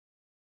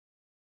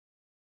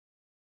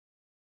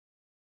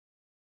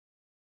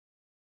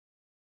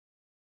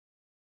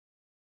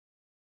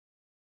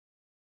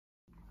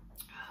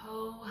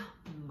Oh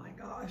my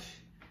gosh.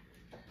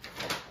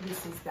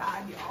 This is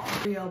bad,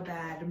 y'all. Real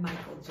bad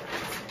Michael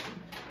Jackson.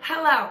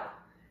 Hello,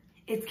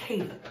 it's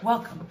Katie.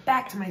 Welcome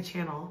back to my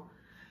channel.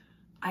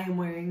 I am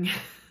wearing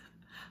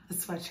a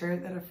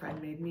sweatshirt that a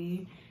friend made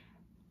me.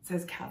 It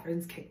says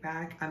Catherine's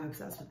Kickback. I'm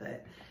obsessed with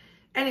it.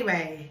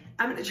 Anyway,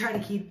 I'm gonna try to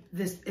keep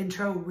this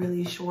intro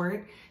really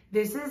short.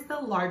 This is the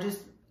largest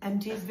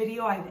EMPTIES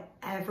video I've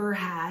ever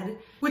had,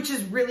 which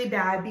is really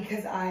bad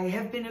because I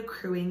have been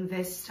accruing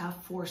this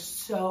stuff for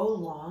so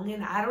long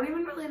and I don't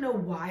even really know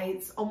why.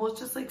 It's almost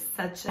just like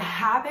such a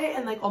habit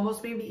and like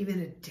almost maybe even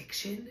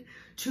addiction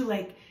to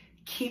like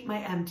keep my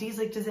empties.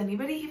 Like, does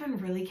anybody even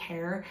really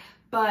care?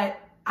 But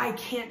I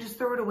can't just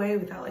throw it away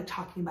without like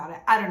talking about it.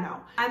 I don't know.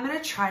 I'm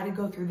gonna try to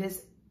go through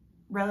this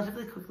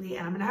relatively quickly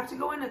and I'm gonna have to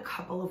go in a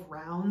couple of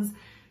rounds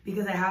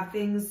because I have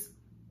things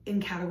in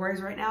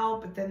categories right now,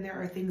 but then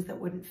there are things that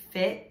wouldn't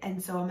fit.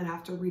 And so I'm gonna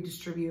have to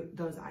redistribute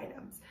those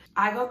items.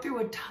 I go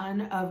through a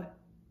ton of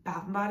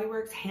Bath & Body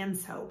Works hand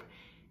soap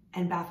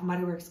and Bath &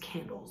 Body Works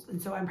candles.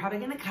 And so I'm probably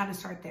gonna kind of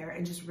start there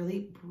and just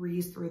really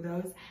breeze through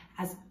those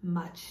as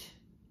much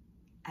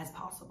as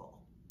possible.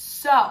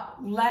 So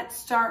let's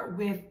start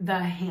with the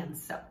hand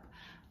soap.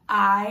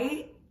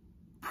 I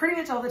pretty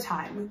much all the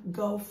time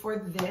go for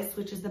this,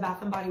 which is the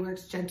Bath & Body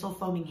Works Gentle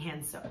Foaming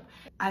Hand Soap.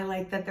 I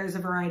like that there's a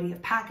variety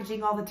of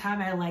packaging all the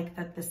time. I like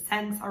that the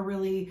scents are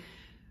really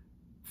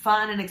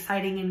fun and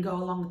exciting and go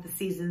along with the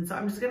season. So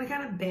I'm just gonna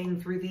kind of bang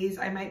through these.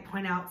 I might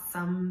point out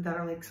some that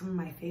are like some of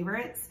my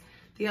favorites.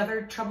 The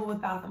other trouble with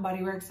Bath &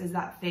 Body Works is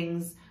that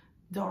things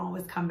don't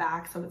always come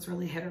back, so it's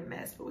really hit or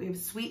miss. But we have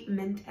Sweet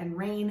Mint and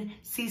Rain,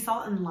 Sea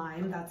Salt and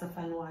Lime, that's a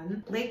fun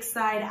one.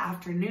 Lakeside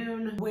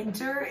Afternoon.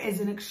 Winter is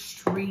an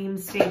extreme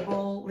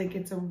staple. Like,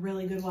 it's a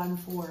really good one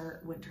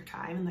for winter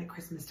time and like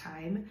Christmas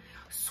time.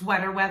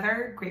 Sweater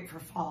Weather, great for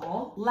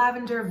fall.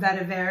 Lavender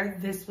Vetiver,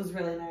 this was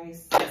really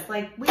nice. It's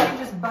like, we can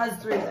just buzz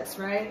through this,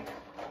 right?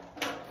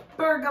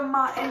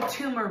 Bergamot and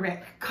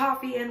Turmeric,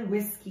 Coffee and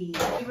Whiskey.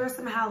 These are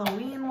some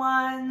Halloween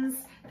ones.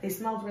 They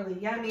smelled really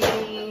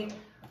yummy.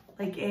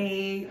 Like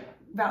a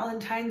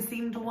Valentine's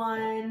themed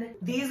one.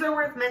 These are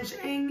worth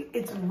mentioning.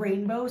 It's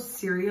rainbow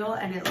cereal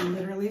and it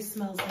literally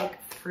smells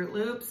like Fruit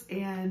Loops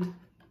and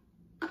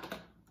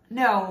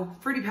no,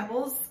 Fruity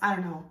Pebbles. I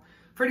don't know,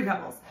 Fruity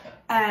Pebbles.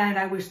 And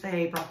I wish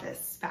they brought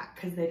this back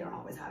because they don't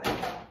always have it.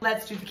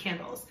 Let's do the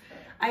candles.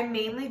 I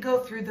mainly go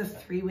through the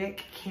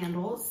 3-wick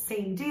candles.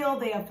 Same deal,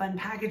 they have fun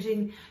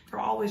packaging. They're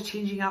always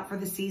changing out for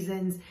the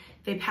seasons.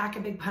 They pack a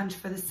big punch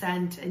for the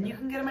scent and you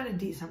can get them at a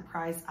decent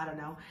price. I don't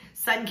know.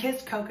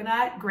 Sun-Kissed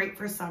Coconut, great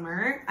for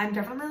summer. I'm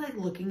definitely like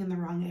looking in the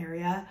wrong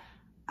area.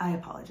 I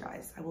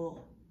apologize. I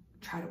will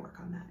try to work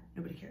on that.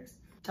 Nobody cares.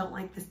 Don't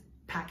like this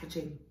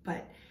packaging,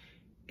 but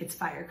it's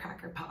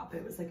Firecracker Pop.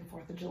 It was like a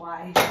 4th of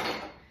July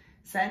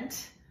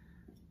scent.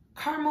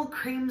 Caramel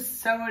Cream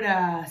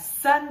Soda,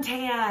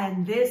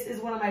 Suntan. This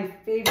is one of my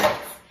favorites.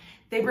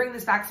 They bring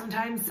this back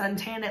sometimes.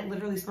 Suntan, it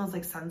literally smells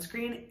like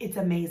sunscreen. It's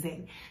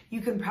amazing.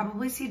 You can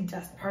probably see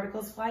dust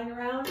particles flying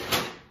around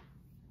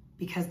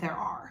because there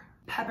are.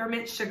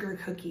 Peppermint Sugar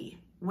Cookie,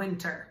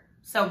 winter,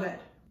 so good.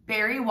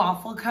 Berry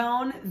Waffle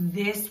Cone,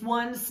 this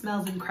one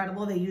smells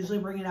incredible. They usually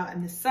bring it out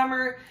in the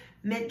summer.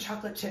 Mint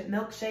Chocolate Chip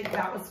Milkshake,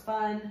 that was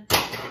fun.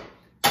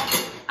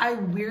 I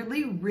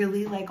weirdly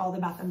really like all the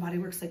Bath & Body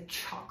Works like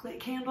chocolate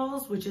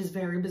candles, which is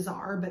very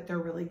bizarre, but they're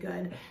really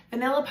good.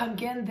 Vanilla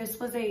Pumpkin, this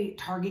was a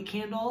Target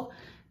candle,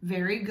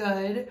 very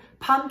good.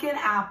 Pumpkin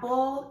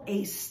Apple,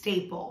 a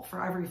staple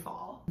for every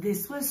fall.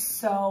 This was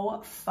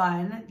so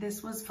fun.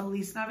 This was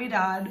Feliz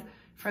Navidad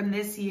from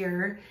this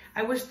year.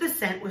 I wish the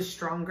scent was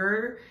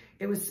stronger.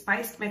 It was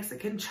spiced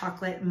Mexican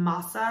chocolate,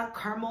 masa,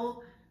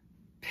 caramel,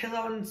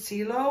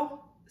 piloncillo,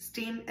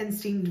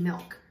 steamed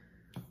milk.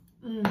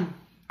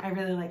 I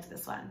really liked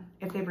this one.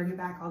 If they bring it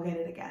back, I'll get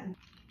it again.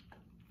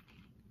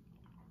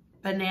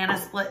 Banana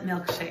Split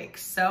Milkshake,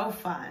 so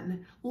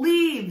fun.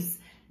 Leaves,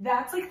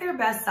 that's like their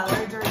best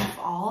seller during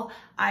fall.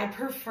 I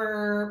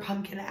prefer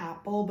Pumpkin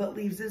Apple, but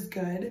Leaves is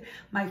good.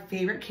 My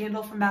favorite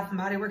candle from Bath &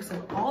 Body Works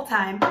of all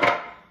time,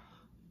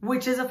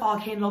 which is a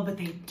fall candle, but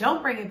they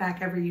don't bring it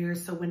back every year.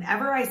 So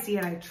whenever I see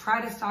it, I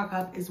try to stock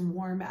up, is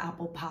Warm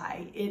Apple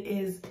Pie. It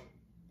is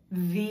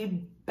the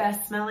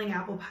best smelling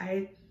apple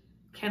pie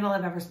candle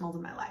I've ever smelled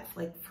in my life,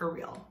 like for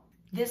real.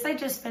 This I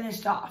just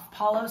finished off,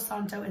 Palo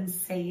Santo and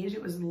Sage.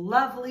 It was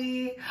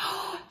lovely.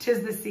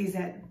 'Tis the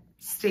season,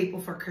 staple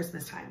for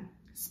Christmas time.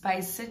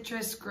 Spice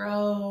Citrus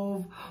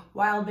Grove,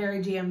 Wild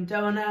Berry Jam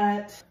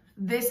Donut.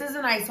 This is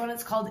a nice one.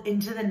 It's called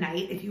Into the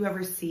Night. If you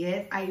ever see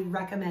it, I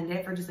recommend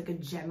it for just like a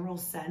general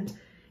scent.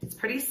 It's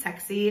pretty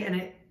sexy and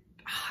it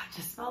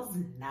just smells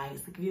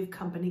nice. Like if you have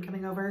company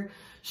coming over.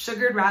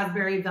 Sugared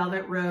Raspberry,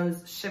 Velvet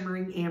Rose,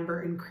 Shimmering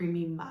Amber, and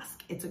Creamy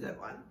Musk. It's a good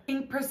one.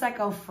 Pink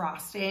Prosecco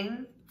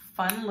Frosting,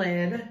 fun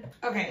lid.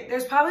 Okay,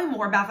 there's probably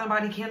more Bath &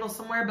 Body candles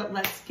somewhere, but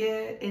let's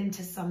get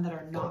into some that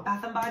are not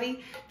Bath &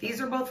 Body. These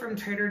are both from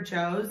Trader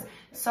Joe's.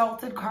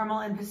 Salted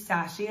Caramel and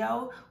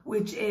Pistachio,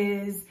 which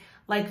is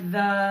like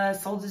the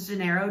Sol de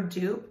Janeiro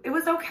dupe. It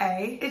was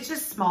okay. It's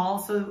just small,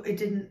 so it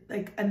didn't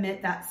like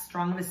emit that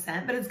strong of a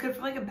scent, but it's good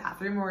for like a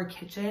bathroom or a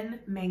kitchen.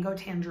 Mango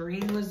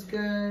Tangerine was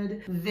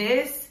good.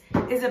 This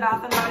is a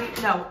Bath & Body,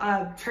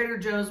 no, Trader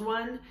Joe's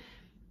one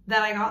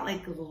that I got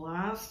like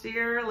last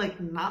year, like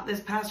not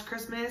this past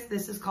Christmas.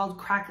 This is called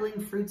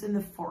Crackling Fruits in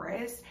the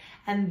Forest.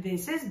 And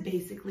this is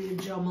basically a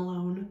Jo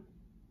Malone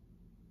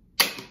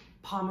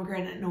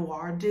Pomegranate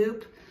Noir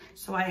dupe.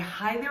 So I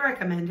highly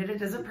recommend it. It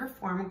doesn't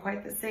perform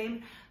quite the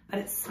same, but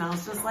it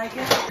smells just like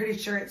it. I'm pretty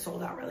sure it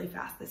sold out really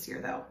fast this year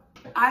though.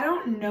 I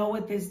don't know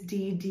what this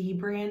DD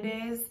brand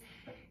is.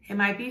 It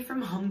might be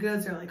from Home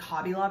Goods or like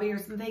Hobby Lobby or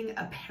something.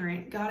 A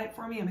parent got it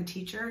for me. I'm a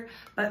teacher,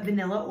 but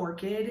Vanilla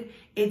Orchid,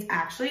 it's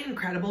actually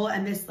incredible.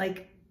 And this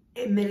like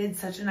emitted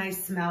such a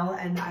nice smell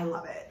and I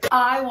love it.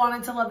 I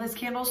wanted to love this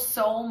candle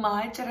so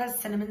much. It has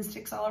cinnamon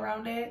sticks all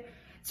around it.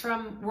 It's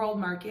from World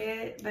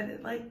Market, but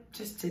it like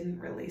just didn't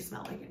really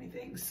smell like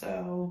anything.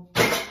 So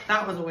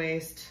that was a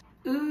waste.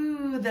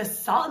 Ooh, the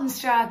Salt and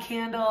Straw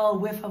candle,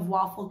 whiff of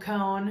waffle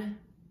cone.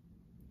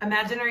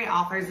 Imaginary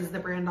Authors is the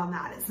brand on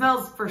that. It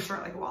smells for sure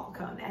like a waffle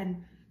cone.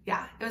 And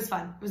yeah, it was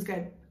fun. It was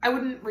good. I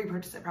wouldn't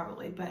repurchase it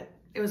probably, but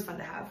it was fun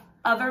to have.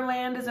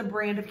 Otherland is a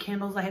brand of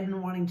candles I had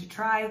been wanting to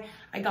try.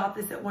 I got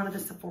this at one of the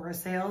Sephora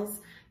sales.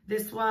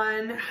 This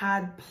one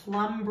had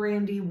plum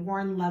brandy,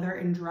 worn leather,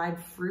 and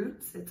dried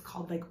fruits. It's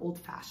called like Old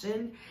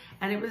Fashioned.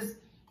 And it was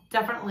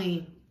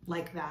definitely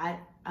like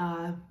that.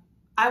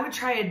 I would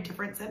try a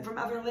different scent from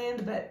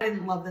Otherland, but I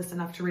didn't love this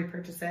enough to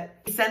repurchase it.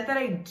 The scent that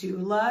I do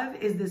love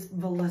is this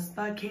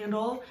Velispa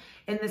candle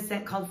in the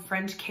scent called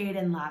French Cade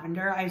and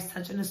Lavender. I have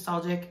such a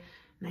nostalgic,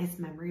 nice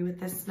memory with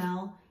this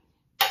smell.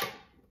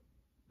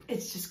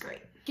 It's just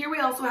great. Here we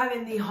also have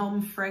in the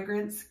home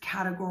fragrance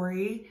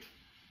category,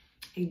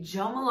 a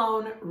Jo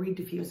Malone reed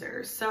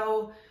diffuser.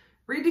 So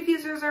reed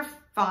diffusers are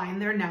fine,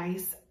 they're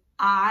nice.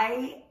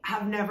 I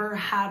have never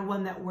had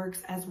one that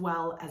works as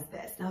well as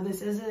this. Now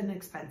this is an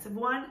expensive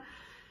one,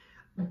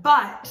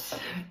 but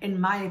in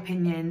my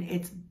opinion,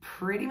 it's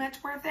pretty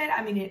much worth it.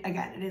 I mean,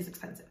 again, it is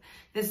expensive.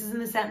 This is in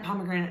the scent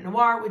Pomegranate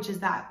Noir, which is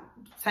that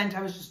scent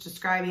I was just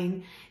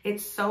describing.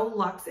 It's so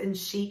luxe and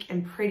chic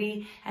and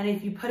pretty. And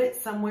if you put it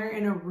somewhere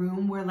in a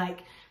room where like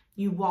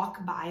you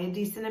walk by a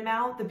decent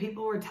amount, the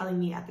people were telling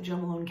me at the Jo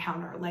Malone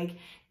counter, like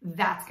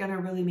that's gonna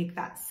really make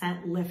that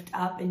scent lift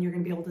up and you're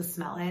gonna be able to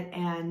smell it.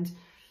 And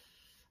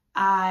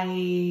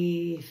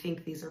I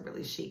think these are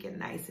really chic and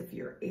nice. If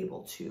you're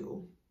able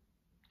to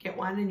get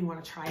one and you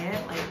want to try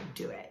it, like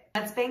do it.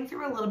 Let's bang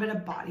through a little bit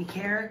of body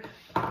care.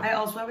 I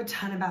also have a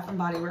ton of Bath &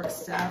 Body Works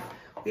stuff.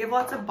 We have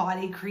lots of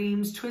body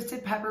creams.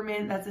 Twisted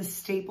Peppermint, that's a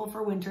staple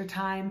for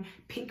wintertime.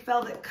 Pink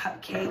Velvet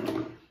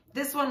Cupcake.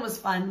 This one was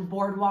fun.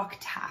 Boardwalk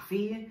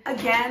Taffy.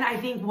 Again, I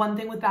think one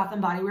thing with Bath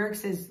 & Body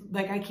Works is,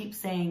 like I keep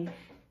saying,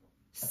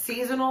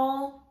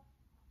 seasonal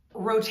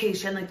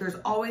rotation. Like there's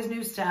always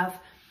new stuff.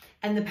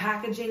 And the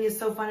packaging is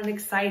so fun and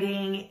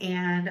exciting,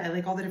 and I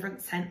like all the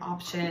different scent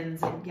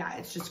options, and yeah,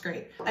 it's just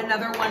great.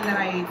 Another one that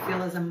I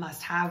feel is a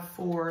must-have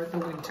for the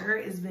winter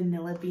is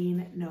Vanilla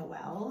Bean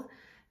Noel.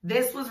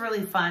 This was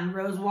really fun.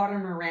 Rosewater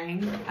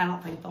Meringue. I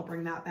don't think they'll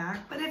bring that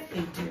back, but if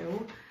they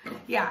do,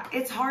 yeah,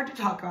 it's hard to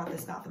talk about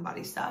this Bath &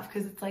 Body stuff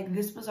because it's like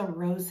this was a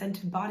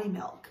rose-scented body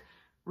milk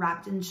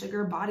wrapped in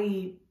sugar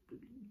body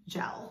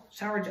gel,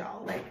 shower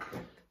gel. Like,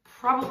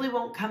 probably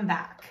won't come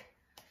back.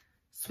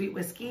 Sweet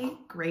Whiskey,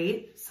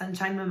 great.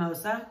 Sunshine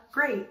Mimosa,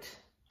 great.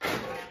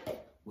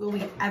 Will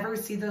we ever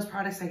see those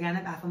products again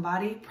at Bath &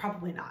 Body?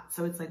 Probably not.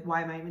 So it's like,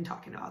 why am I even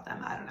talking about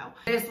them? I don't know.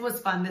 This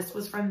was fun. This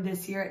was from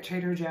this year at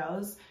Trader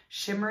Joe's.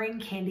 Shimmering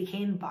Candy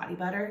Cane Body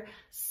Butter.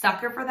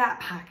 Sucker for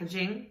that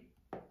packaging.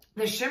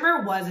 The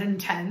shimmer was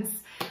intense,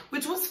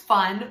 which was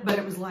fun, but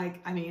it was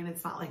like, I mean,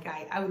 it's not like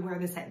I would wear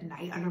this at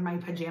night under my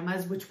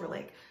pajamas, which were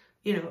like,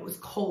 you know, it was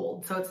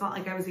cold. So it's not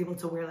like I was able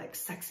to wear like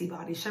sexy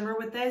body shimmer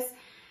with this.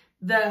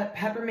 The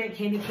peppermint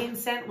candy cane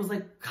scent was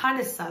like kind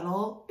of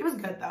subtle. It was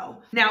good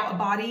though. Now a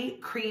body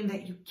cream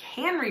that you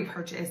can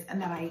repurchase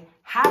and that I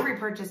have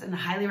repurchased and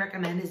highly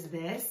recommend is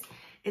this.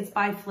 It's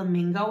by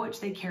Flamingo,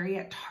 which they carry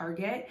at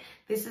Target.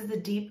 This is the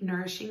Deep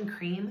Nourishing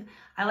Cream.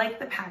 I like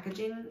the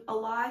packaging a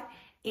lot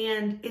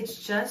and it's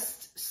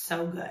just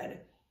so good.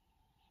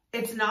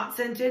 It's not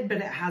scented, but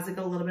it has like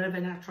a little bit of a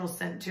natural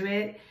scent to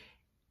it.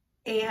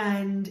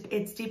 And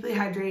it's deeply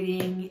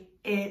hydrating.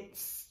 It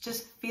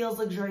just feels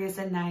luxurious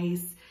and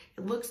nice.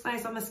 It looks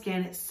nice on the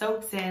skin. It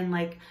soaks in,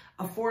 like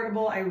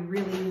affordable. I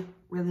really,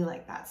 really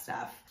like that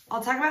stuff.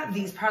 I'll talk about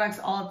these products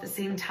all at the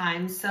same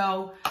time.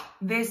 So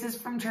this is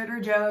from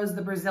Trader Joe's,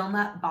 the Brazil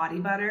Nut Body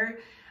Butter.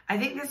 I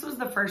think this was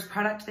the first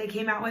product they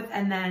came out with.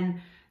 And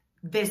then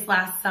this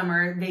last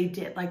summer, they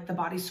did like the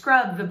body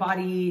scrub, the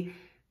body,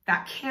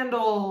 that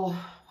candle.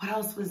 What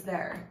else was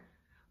there?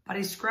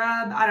 Body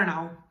scrub, I don't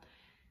know.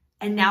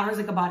 And now there's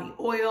like a body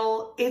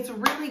oil. It's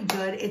really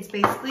good. It's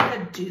basically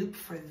a dupe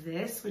for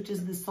this, which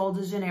is the Sol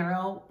de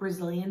Janeiro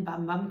Brazilian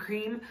Bum Bum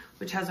Cream,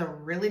 which has a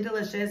really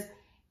delicious,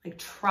 like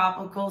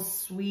tropical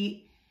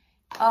sweet,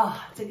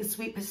 oh, it's like a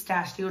sweet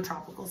pistachio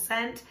tropical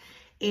scent.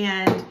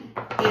 and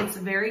it's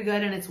very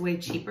good and it's way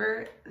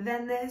cheaper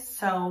than this.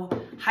 So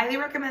highly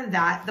recommend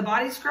that. The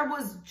body scrub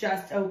was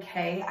just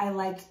okay. I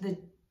liked the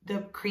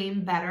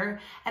cream better,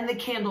 and the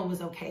candle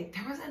was okay.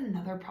 There was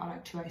another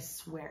product too, I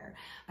swear,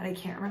 but I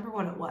can't remember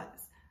what it was.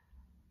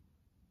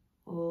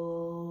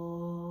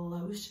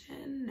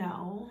 Lotion?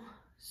 No.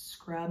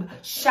 Scrub.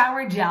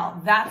 Shower gel.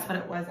 That's what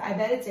it was. I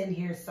bet it's in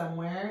here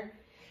somewhere.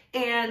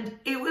 And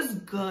it was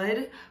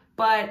good,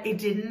 but it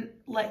didn't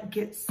like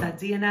get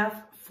sudsy enough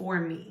for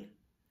me.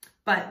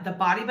 But the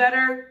body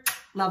butter,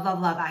 love, love,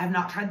 love. I have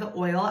not tried the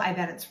oil. I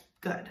bet it's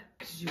good.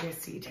 Did you guys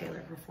see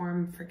Taylor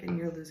perform freaking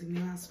You're Losing Me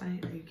last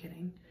night? Are you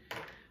kidding?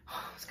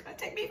 Oh, it's gonna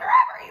take me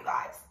forever, you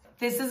guys.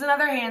 This is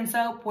another hand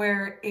soap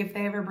where if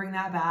they ever bring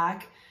that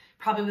back,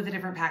 probably with a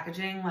different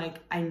packaging, like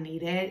I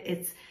need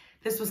it.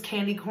 This was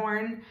candy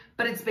corn,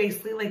 but it's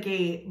basically like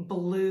a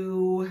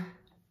blue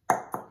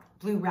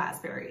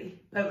raspberry.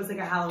 That was like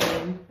a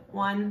Halloween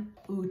one.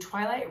 Ooh,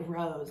 Twilight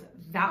Rose.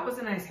 That was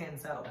a nice hand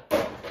soap.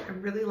 I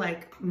really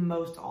like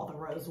most all the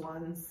rose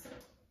ones.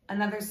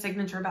 Another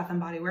signature Bath &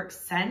 Body Works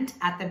scent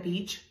at the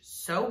beach.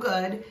 So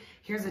good.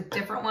 Here's a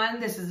different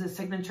one. This is a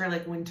signature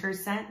like winter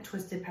scent,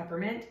 Twisted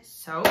Peppermint.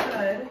 So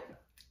good.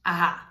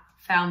 Aha,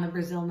 found the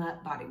Brazil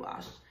Nut body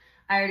wash.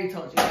 I already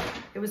told you.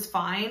 It was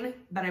fine,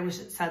 but I wish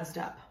it sudsed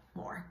up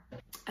more.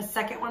 A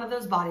second one of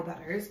those body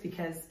butters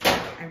because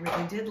I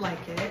really did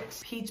like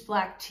it. Peach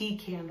Black Tea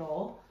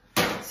Candle.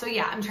 So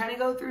yeah, I'm trying to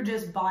go through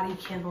just body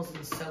candles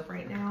and soap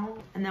right now.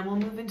 And then we'll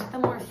move into the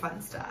more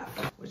fun stuff,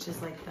 which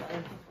is like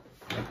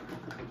the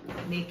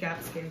makeup,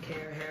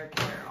 skincare, hair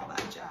care, all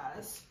that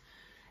jazz.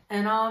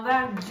 And all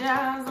that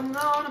jazz, I'm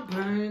gonna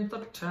paint the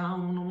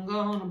town. I'm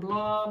gonna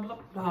blah, blah,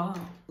 blah.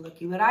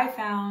 Looky what I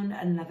found.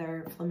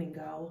 Another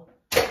Flamingo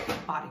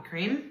body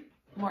cream.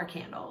 More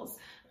candles.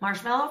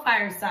 Marshmallow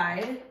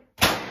Fireside.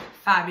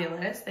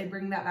 Fabulous. They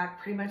bring that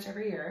back pretty much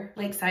every year.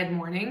 Lakeside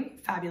Morning.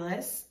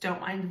 Fabulous.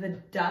 Don't mind the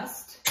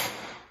dust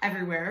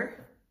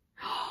everywhere.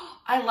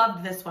 I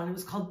loved this one. It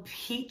was called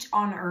Peach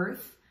on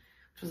Earth,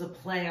 which was a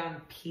play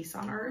on Peace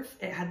on Earth.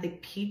 It had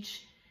like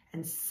peach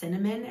and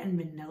cinnamon and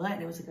vanilla,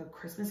 and it was like a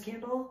Christmas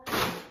candle.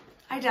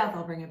 I doubt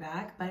they'll bring it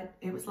back, but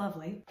it was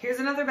lovely. Here's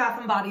another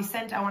Bath & Body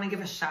scent I want to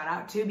give a shout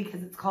out to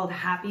because it's called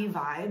Happy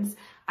Vibes.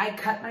 I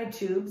cut my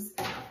tubes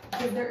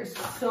because there is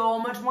so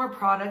much more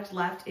product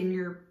left in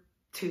your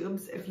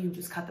tubes if you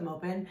just cut them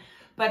open.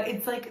 But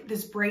it's like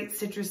this bright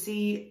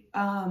citrusy,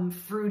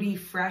 fruity,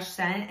 fresh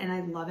scent, and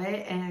I love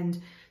it. And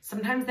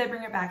sometimes they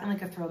bring it back in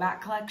like a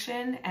throwback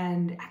collection,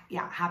 and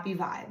yeah, Happy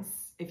Vibes.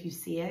 If you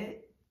see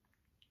it,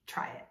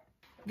 try it.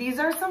 These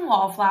are some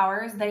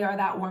wallflowers. They are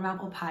that warm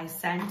apple pie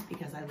scent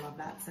because I love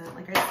that scent,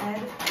 like I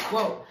said.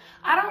 Whoa,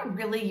 I don't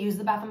really use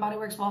the Bath & Body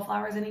Works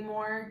wallflowers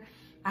anymore.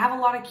 I have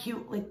a lot of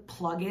cute like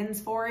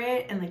plugins for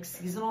it and like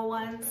seasonal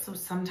ones, so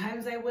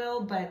sometimes I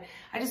will, but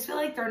I just feel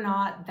like they're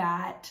not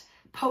that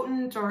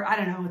potent, or I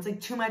don't know, it's like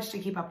too much to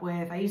keep up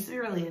with. I used to be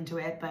really into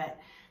it,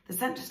 but the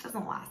scent just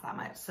doesn't last that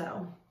much.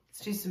 So let's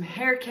do some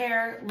hair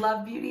care.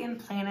 Love Beauty and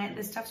Planet.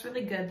 This stuff's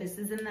really good. This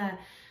is in the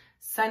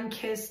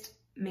Sun-Kissed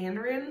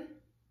Mandarin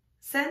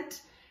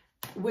scent,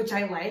 which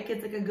I like.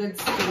 It's like a good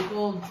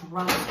staple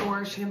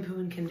drugstore shampoo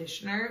and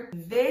conditioner.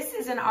 This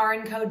is an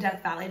R & Co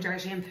Death Valley dry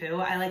shampoo.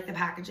 I like the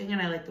packaging and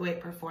I like the way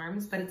it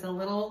performs, but it's a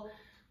little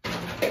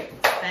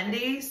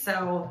spendy.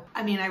 So,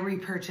 I mean, I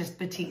repurchased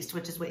Batiste,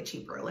 which is way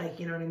cheaper. Like,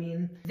 you know what I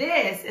mean?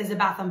 This is a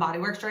Bath & Body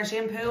Works dry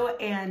shampoo.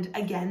 And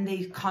again,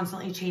 they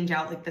constantly change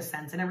out like the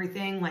scents and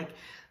everything. Like,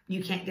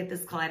 you can't get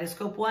this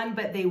Kaleidoscope one,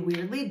 but they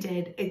weirdly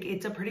did.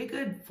 It's a pretty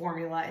good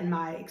formula in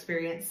my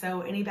experience.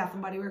 So any Bath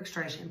 & Body Works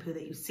dry shampoo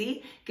that you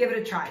see, give it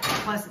a try.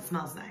 Plus it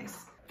smells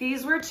nice.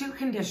 These were two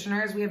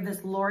conditioners. We have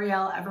this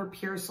L'Oreal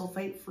Everpure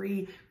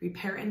Sulfate-Free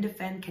Repair and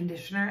Defend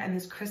Conditioner and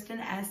this Kristen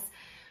S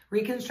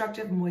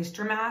Reconstructive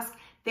Moisture Mask.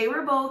 They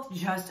were both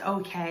just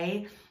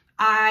okay.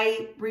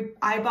 I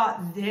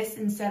bought this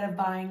instead of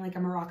buying like a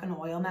Moroccan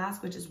oil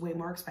mask, which is way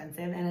more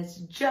expensive, and it's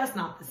just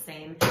not the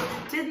same.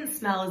 It didn't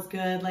smell as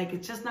good. Like,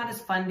 it's just not as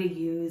fun to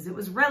use. It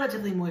was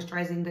relatively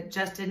moisturizing, but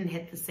just didn't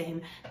hit the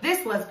same.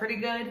 This was pretty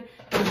good.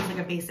 It was like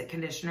a basic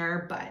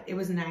conditioner, but it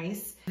was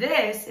nice.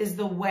 This is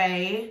the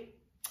Way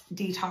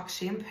Detox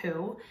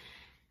Shampoo.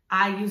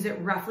 I use it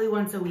roughly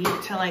once a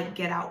week to like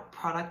get out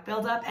product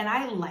buildup, and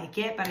I like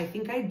it, but I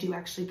think I do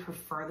actually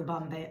prefer the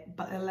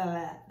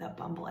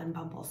Bumble and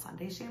Bumble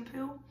Sunday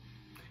shampoo.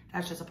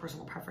 That's just a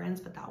personal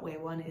preference, but that Way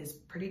one is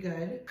pretty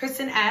good.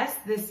 Kristen S,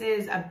 this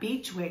is a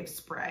beach wave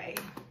spray.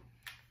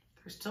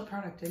 There's still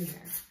product in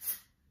here.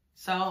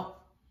 So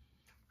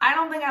I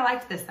don't think I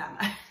liked this that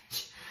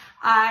much.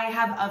 I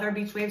have other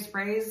beach wave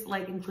sprays,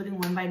 like including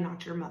one by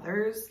Not Your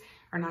Mother's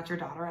or Not Your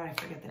Daughter. I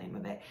forget the name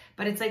of it,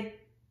 but it's like,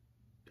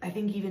 I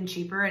think even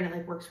cheaper, and it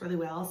like works really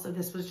well. So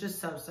this was just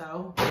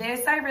so-so.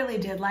 This I really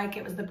did like.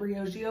 It was the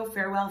Briogeo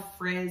Farewell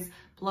Frizz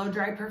Blow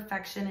Dry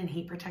Perfection and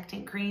Heat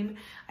Protecting Cream.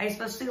 I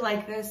especially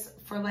like this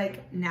for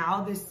like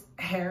now this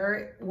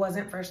hair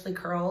wasn't freshly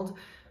curled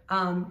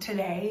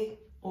today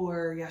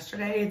or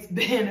yesterday. It's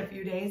been a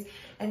few days.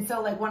 And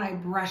so like when I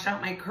brush out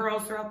my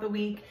curls throughout the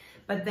week,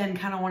 but then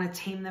kind of want to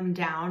tame them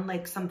down.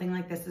 Like something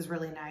like this is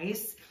really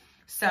nice.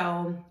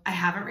 So I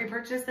haven't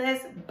repurchased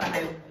this, but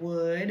I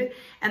would.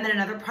 And then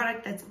another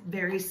product that's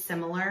very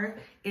similar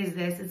is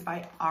this. It's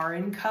by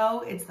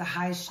R&Co. It's the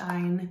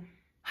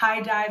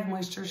High Dive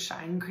Moisture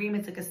Shine Cream.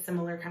 It's like a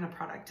similar kind of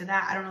product to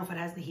that. I don't know if it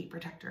has the heat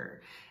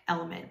protector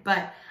element,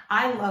 but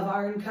I love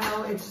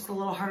R&Co. It's just a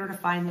little harder to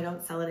find. They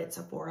don't sell it at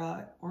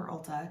Sephora or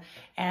Ulta,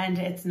 and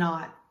it's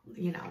not,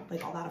 you know,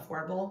 like all that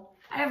affordable.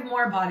 I have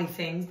more body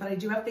things, but I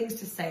do have things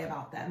to say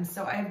about them.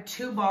 So I have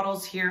 2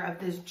 bottles here of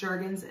this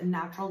Jergens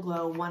Natural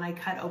Glow. One I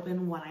cut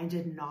open, one I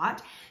did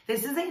not.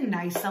 This is a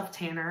nice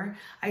self-tanner.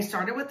 I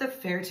started with the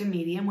fair to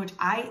medium, which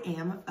I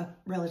am a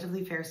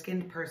relatively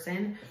fair-skinned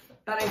person,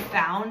 but I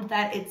found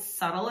that it's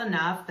subtle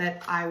enough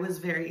that I was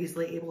very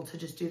easily able to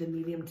just do the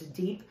medium to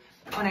deep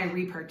when I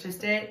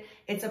repurchased it.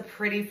 It's a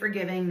pretty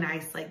forgiving,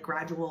 nice, like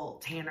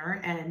gradual tanner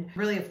and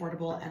really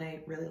affordable, and I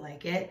really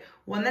like it.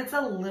 One that's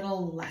a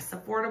little less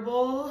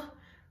affordable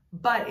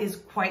but is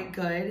quite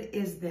good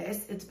is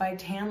this. It's by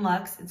Tan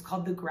Luxe. It's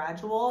called the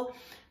Gradual.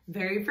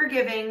 Very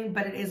forgiving,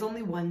 but it is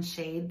only 1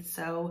 shade,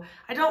 so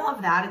I don't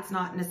love that. It's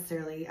not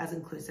necessarily as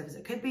inclusive as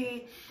it could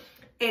be.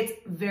 It's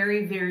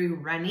very, very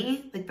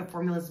runny. Like the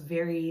formula is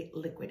very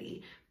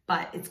liquidy,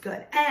 but it's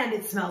good and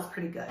it smells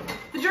pretty good.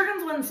 The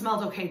Jergens one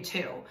smells okay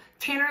too.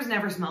 Tanners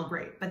never smell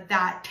great, but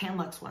that Tan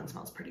Luxe one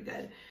smells pretty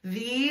good.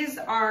 These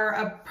are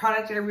a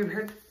product I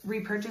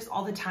repurchase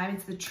all the time.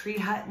 It's the Tree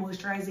Hut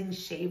Moisturizing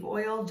Shave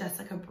Oil.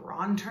 Jessica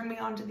Braun turned me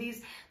on to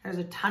these. There's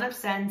a ton of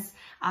scents.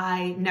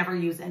 I never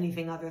use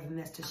anything other than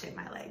this to shave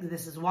my legs.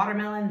 This is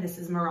watermelon. This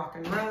is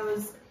Moroccan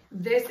rose.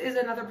 This is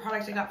another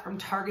product I got from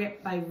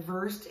Target by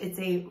Versed. It's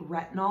a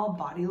retinol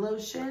body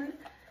lotion.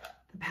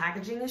 The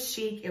packaging is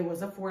chic, it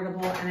was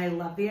affordable, and I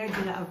love the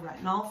idea of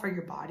retinol for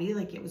your body.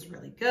 Like, it was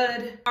really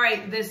good. All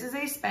right, this is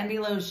a spendy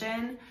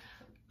lotion,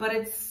 but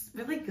it's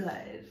really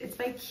good. It's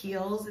by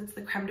Kiehl's. It's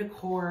the Creme de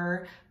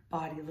Corps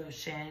body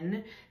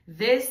lotion.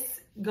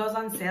 This goes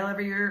on sale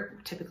every year,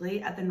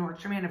 typically at the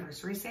Nordstrom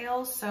anniversary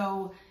sale.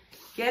 So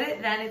get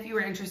it then if you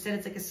were interested.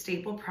 It's like a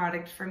staple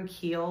product from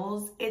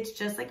Kiehl's. It's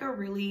just like a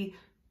really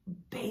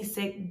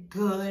basic,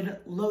 good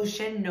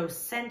lotion. No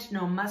scent,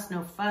 no muss,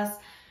 no fuss.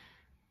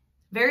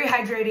 Very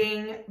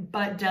hydrating,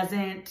 but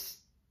doesn't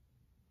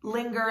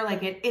linger.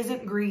 Like, it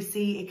isn't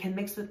greasy. It can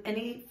mix with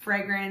any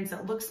fragrance.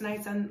 It looks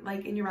nice on,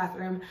 like, in your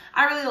bathroom.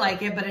 I really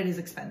like it, but it is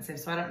expensive,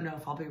 so I don't know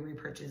if I'll be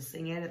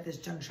repurchasing it at this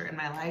juncture in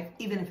my life,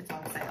 even if it's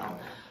on sale.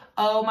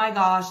 Oh my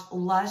gosh,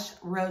 Lush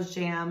Rose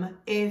Jam.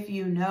 If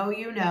you know,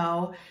 you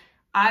know.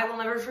 I will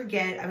never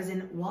forget, I was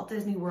in Walt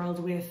Disney World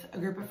with a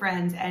group of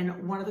friends,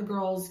 and one of the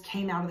girls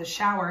came out of the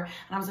shower,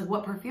 and I was like,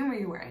 what perfume are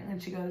you wearing? And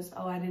she goes,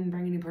 oh, I didn't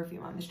bring any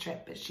perfume on this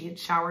trip, but she had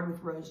showered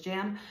with Rose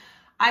Jam.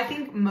 I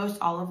think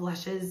most all of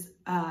Lush's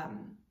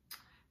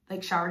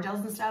like shower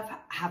gels and stuff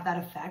have that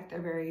effect. They're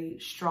very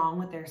strong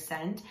with their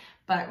scent,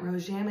 but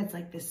Rose Jam, it's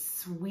like this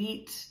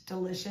sweet,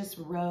 delicious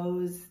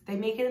rose. They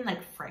make it in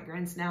like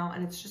fragrance now,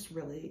 and it's just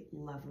really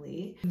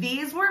lovely.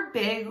 These were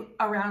big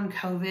around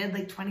COVID,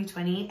 like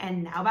 2020,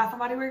 and now Bath &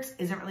 Body Works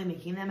isn't really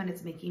making them, and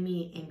it's making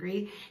me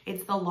angry.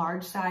 It's the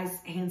large size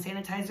hand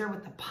sanitizer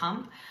with the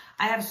pump.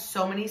 I have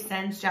so many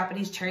scents: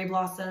 Japanese cherry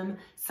blossom,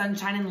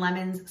 sunshine and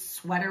lemons,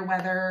 sweater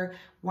weather,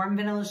 warm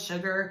vanilla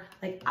sugar.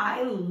 Like,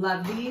 I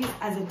love these.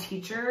 As a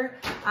teacher,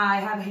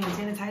 I have hand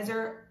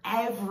sanitizer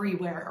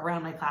everywhere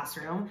around my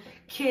classroom.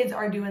 Kids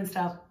are doing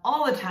stuff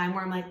all the time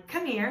where I'm like,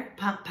 come here,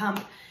 pump,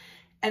 pump.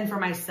 And for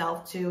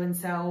myself too. And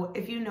so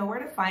if you know where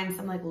to find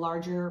some like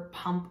larger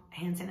pump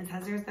hand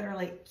sanitizers that are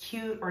like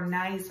cute or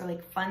nice or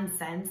like fun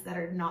scents that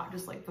are not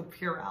just like the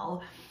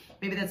Purell,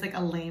 maybe that's like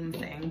a lame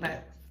thing,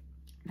 but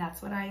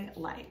that's what I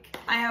like.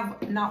 I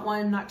have not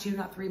 1, not 2,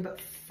 not 3, but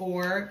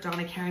 4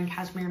 Donna Karan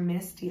Cashmere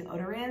Mist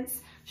deodorants.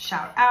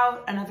 Shout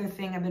out. Another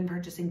thing I've been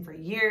purchasing for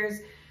years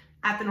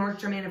at the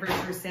Nordstrom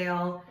anniversary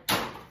sale.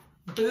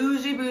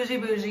 Bougie, bougie,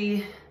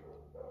 bougie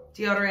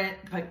deodorant,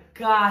 but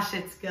gosh,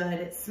 it's good.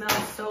 It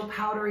smells so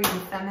powdery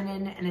and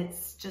feminine, and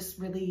it's just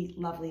really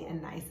lovely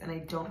and nice, and I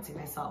don't see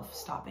myself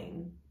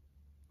stopping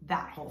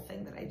that whole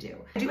thing that I do.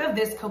 I do have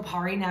this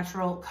Kopari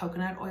Natural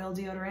Coconut Oil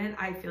Deodorant.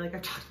 I feel like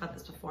I've talked about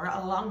this before,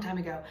 a long time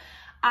ago.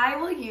 I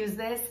will use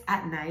this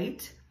at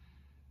night.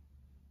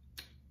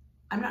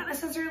 I'm not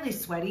necessarily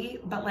sweaty,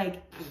 but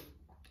like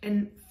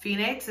in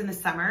Phoenix in the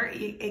summer,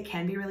 it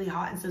can be really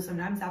hot. And so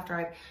sometimes after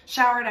I've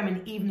showered, I'm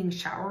an evening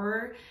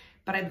showerer,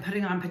 but I'm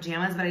putting on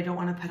pajamas, but I don't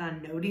want to put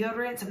on no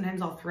deodorant.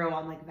 Sometimes I'll throw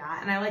on like that.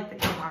 And I like the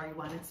Kopari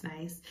one, it's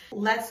nice.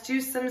 Let's do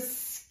some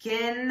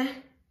skin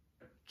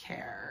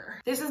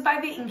care. This is by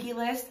the Inky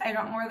List. I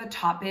don't know where the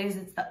top is.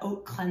 It's the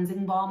Oat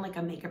Cleansing Balm, like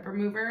a makeup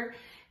remover.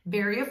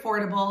 Very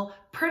affordable,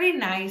 pretty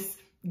nice.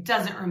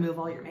 Doesn't remove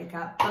all your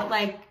makeup, but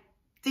like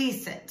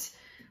decent.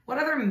 What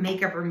other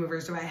makeup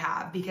removers do I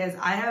have? Because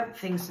I have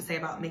things to say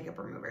about makeup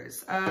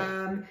removers.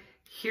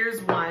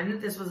 Here's one.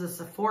 This was a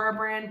Sephora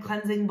brand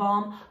cleansing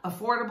balm.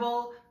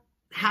 Affordable,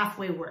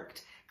 halfway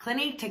worked.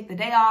 Clinique, take the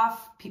day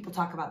off. People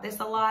talk about this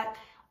a lot.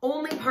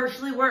 Only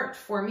partially worked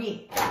for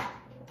me.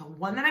 The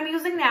one that I'm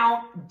using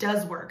now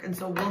does work, and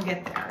so we'll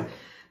get there.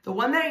 The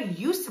one that I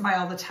used to buy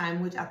all the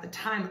time, which at the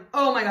time,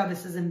 oh my God,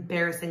 this is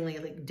embarrassingly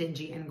like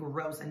dingy and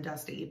gross and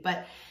dusty.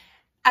 But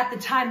at the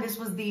time, this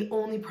was the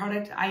only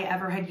product I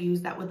ever had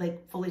used that would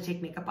like fully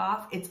take makeup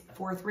off. It's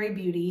Fourth Ray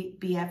Beauty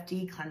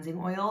BFD Cleansing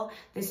Oil.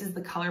 This is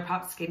the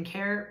ColourPop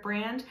skincare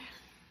brand.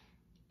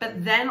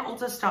 But then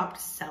Ulta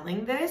stopped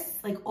selling this.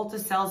 Like Ulta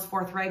sells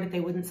Fourth Ray, but they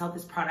wouldn't sell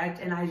this product.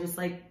 And I just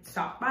like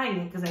stopped buying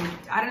it because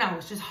I don't know,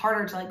 it's just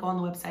harder to like go on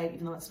the website,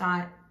 even though it's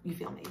not, you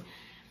feel me.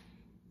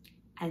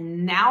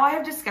 And now I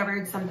have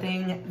discovered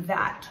something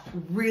that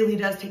really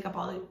does take off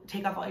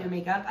all your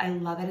makeup. I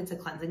love it. It's a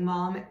cleansing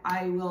balm.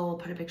 I will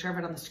put a picture of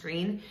it on the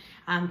screen.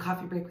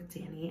 Coffee Break with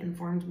Danny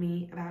informed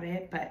me about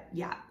it, but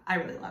yeah, I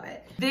really love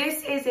it.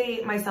 This is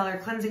a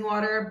micellar cleansing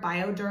water,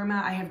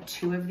 Bioderma. I have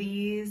 2 of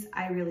these.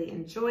 I really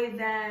enjoy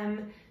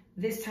them.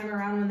 This time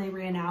around when they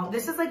ran out,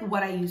 this is like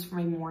what I use for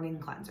my morning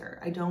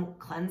cleanser. I don't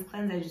cleanse,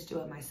 I just do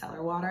a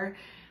micellar water.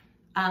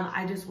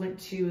 I just went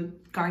to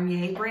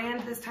Garnier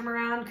brand this time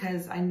around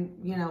because I'm,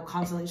 you know,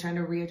 constantly trying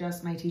to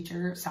readjust my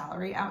teacher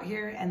salary out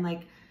here. And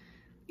like,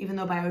 even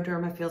though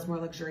Bioderma feels more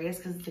luxurious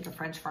because it's like a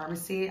French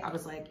pharmacy, I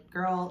was like,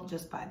 girl,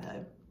 just buy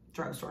the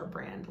drugstore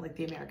brand, like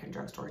the American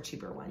drugstore,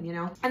 cheaper one, you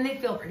know? And they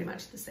feel pretty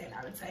much the same,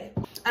 I would say.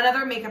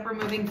 Another makeup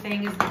removing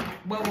thing is,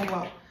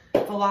 whoa.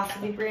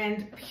 Philosophy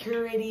brand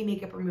Purity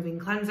Makeup Removing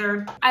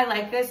Cleanser. I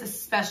like this,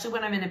 especially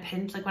when I'm in a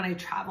pinch, like when I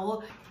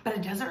travel, but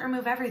it doesn't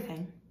remove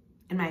everything,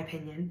 in my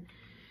opinion.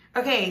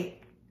 Okay,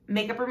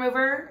 makeup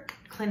remover,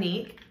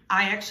 Clinique.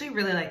 I actually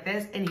really like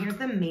this, and here's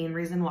the main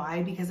reason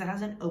why, because it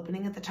has an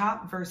opening at the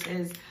top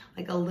versus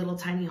like a little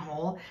tiny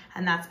hole,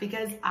 and that's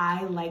because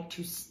I like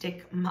to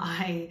stick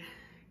my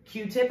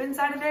Q-tip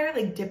inside of there,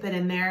 like dip it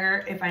in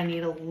there if I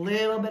need a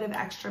little bit of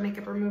extra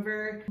makeup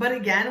remover. But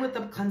again, with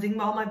the cleansing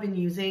balm I've been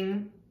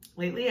using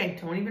lately, I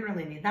don't even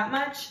really need that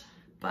much,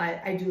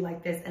 but I do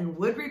like this and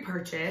would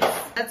repurchase.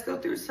 Let's go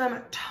through some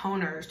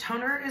toners.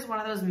 Toner is one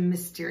of those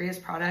mysterious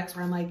products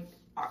where I'm like,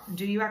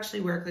 do you actually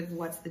work? Like,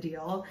 what's the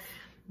deal?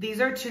 These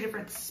are 2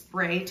 different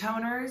spray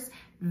toners.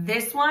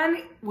 This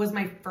one was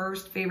my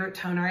first favorite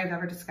toner I've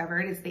ever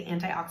discovered. It's the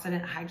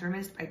Antioxidant Hydro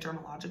Mist by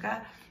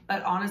Dermalogica.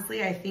 But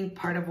honestly, I think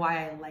part of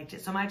why I liked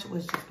it so much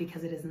was just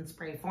because it is in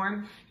spray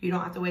form. You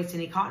don't have to waste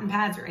any cotton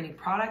pads or any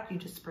product. You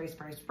just spray.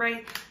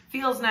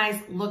 Feels nice,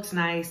 looks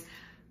nice.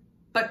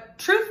 But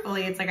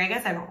truthfully, it's like, I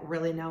guess I don't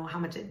really know how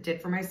much it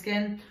did for my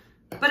skin,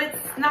 but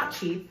it's not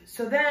cheap.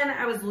 So then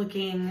I was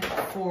looking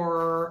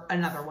for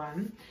another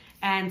one,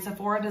 and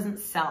Sephora doesn't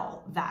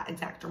sell that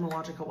exact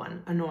Dermalogica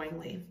one,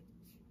 annoyingly.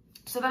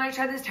 So then I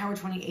tried this Tower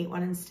 28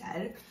 one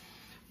instead,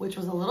 which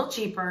was a little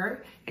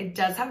cheaper. It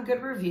does have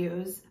good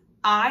reviews.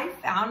 I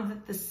found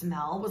that the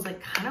smell was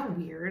like kind of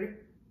weird.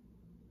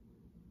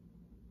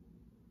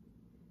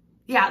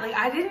 Yeah, like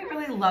I didn't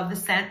really love the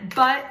scent,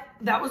 but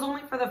that was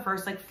only for the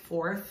first like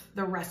 1/4.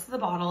 The rest of the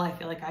bottle, I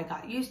feel like I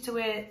got used to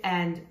it.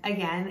 And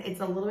again,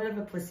 it's a little bit of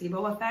a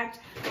placebo effect,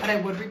 but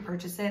I would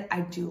repurchase it.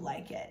 I do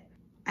like it.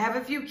 I have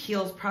a few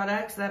Kiehl's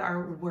products that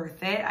are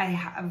worth it. I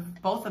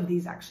have both of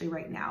these actually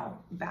right now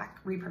back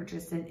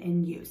repurchased and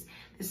in use.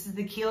 This is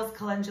the Kiehl's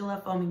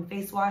Calendula Foaming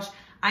Face Wash.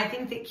 I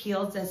think that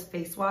Kiehl's does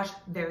face wash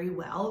very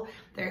well.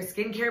 They're a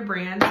skincare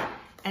brand,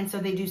 and so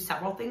they do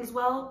several things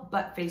well,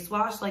 but face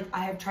wash, like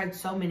I have tried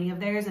so many of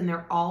theirs and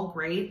they're all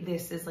great.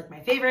 This is like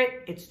my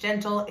favorite. It's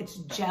gentle, it's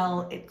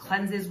gel, it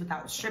cleanses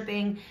without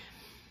stripping.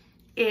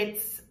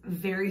 It's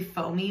very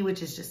foamy,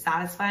 which is just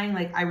satisfying.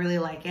 Like I really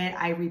like it.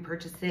 I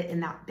repurchased it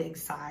in that big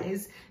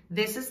size.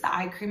 This is the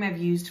eye cream I've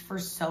used for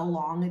so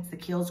long. It's the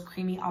Kiehl's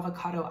Creamy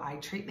Avocado Eye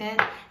Treatment.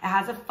 It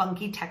has a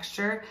funky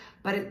texture,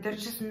 but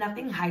there's just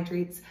nothing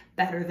hydrates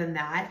better than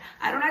that.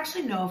 I don't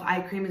actually know if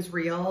eye cream is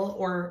real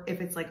or if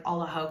it's like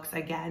all a hoax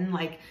again,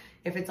 like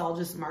if it's all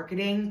just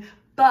marketing,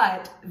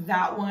 but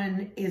that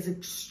one is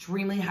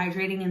extremely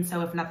hydrating. And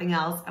so if nothing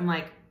else, I'm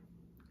like,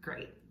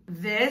 great.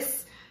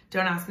 This,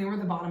 don't ask me where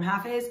the bottom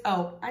half is.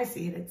 Oh, I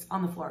see it. It's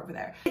on the floor over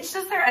there. It's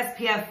just their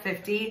SPF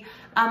 50.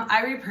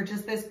 I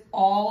repurchase this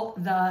all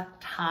the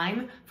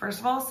time. First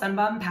of all,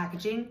 Sunbum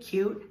packaging,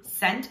 cute.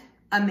 Scent,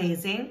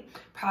 amazing.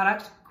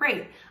 Product,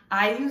 great.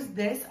 I use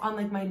this on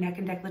like my neck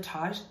and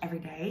décolletage every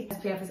day.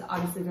 SPF is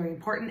obviously very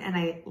important and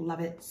I love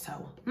it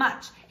so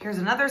much. Here's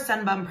another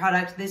Sunbum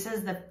product. This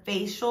is the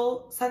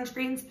facial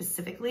sunscreen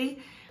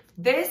specifically.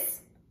 This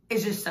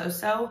is just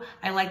so-so.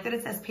 I like that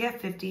it's SPF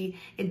 50.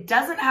 It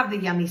doesn't have the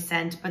yummy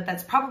scent, but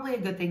that's probably a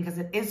good thing because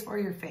it is for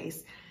your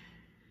face.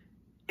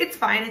 It's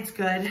fine, it's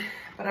good,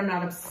 but I'm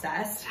not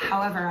obsessed.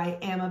 However, I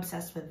am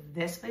obsessed with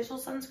this facial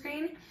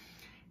sunscreen.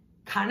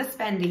 Kind of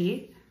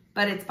spendy,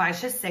 but it's by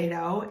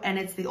Shiseido and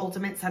it's the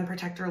ultimate sun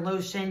protector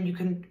lotion. You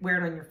can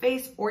wear it on your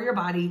face or your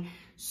body.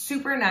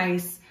 Super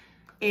nice.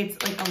 It's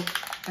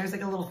like there's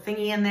like a little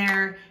thingy in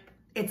there.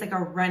 It's like a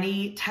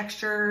runny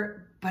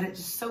texture, but it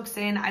just soaks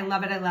in. I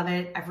love it, I love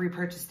it. I've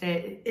repurchased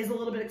it. It is a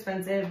little bit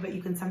expensive, but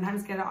you can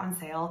sometimes get it on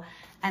sale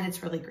and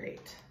it's really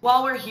great.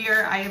 While we're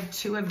here, I have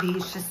 2 of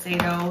these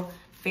Shiseido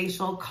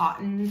facial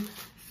cotton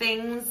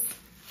things.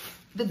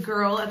 The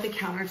girl at the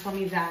counter told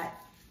me that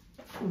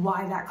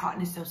why that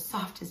cotton is so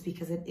soft is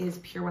because it is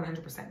pure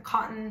 100%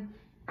 cotton.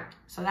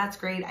 So that's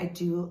great. I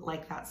do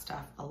like that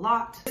stuff a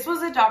lot. This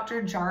was a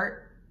Dr.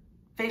 Jart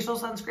facial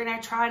sunscreen I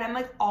tried. I'm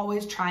like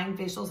always trying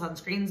facial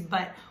sunscreens,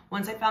 but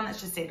once I found that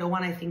Shiseido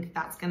one, I think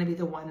that's gonna be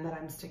the one that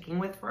I'm sticking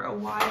with for a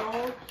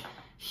while.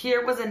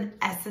 Here was an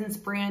Essence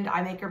brand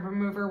eye makeup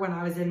remover when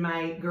I was in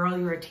my girl,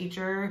 you're a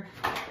teacher.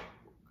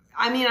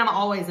 I mean, I'm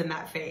always in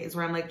that phase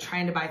where I'm like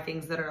trying to buy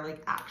things that are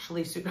like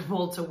actually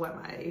suitable to what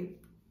my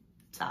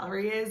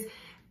salary is.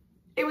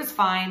 It was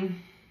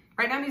fine.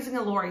 Right now I'm using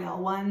a L'Oreal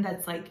one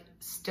that's like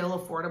still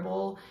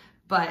affordable,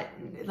 but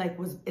like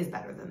is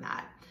better than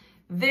that.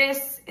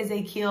 This is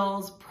a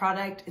Kiehl's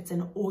product. It's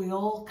an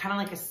oil, kind of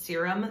like a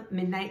serum,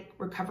 Midnight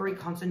Recovery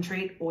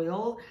Concentrate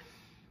oil.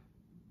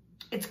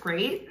 It's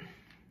great,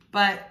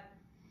 but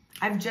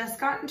I've just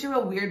gotten to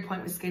a weird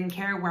point with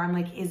skincare where I'm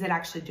like, is it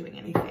actually doing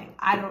anything?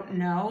 I don't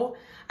know.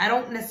 I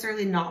don't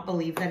necessarily not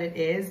believe that it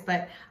is,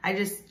 but I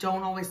just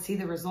don't always see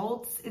the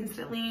results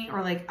instantly,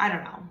 or like, I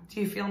don't know.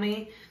 Do you feel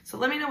me? So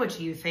let me know what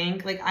you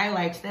think. Like, I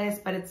liked this,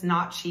 but it's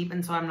not cheap,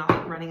 and so I'm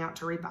not running out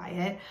to rebuy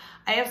it.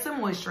 I have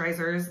some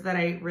moisturizers that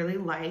I really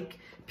like.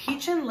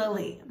 Peach and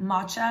Lily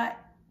Matcha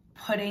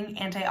Pudding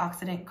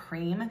Antioxidant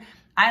Cream.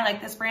 I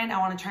like this brand. I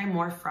want to try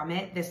more from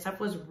it. This stuff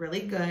was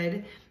really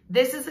good.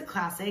 This is a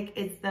classic.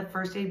 It's the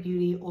First Aid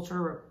Beauty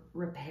Ultra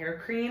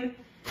Repair Cream.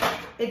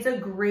 It's a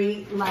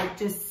great, like,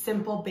 just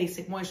simple,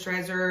 basic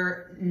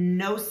moisturizer.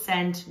 No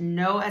scent,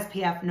 no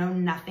SPF, no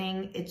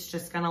nothing. It's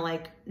just gonna,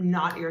 like,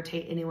 not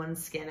irritate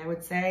anyone's skin, I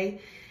would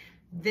say.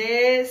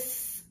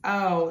 This,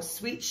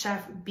 Sweet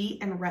Chef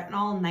Beet and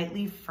Retinol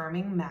Nightly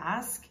Firming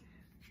Mask.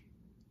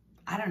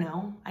 I don't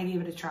know. I gave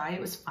it a try.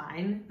 It was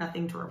fine.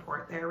 Nothing to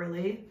report there,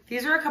 really.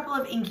 These are a couple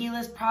of Inkey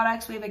List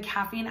products. We have a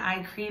caffeine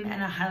eye cream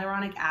and a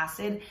hyaluronic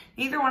acid.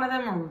 Neither one of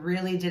them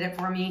really did it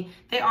for me.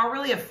 They are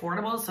really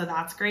affordable, so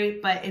that's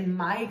great. But in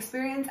my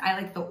experience, I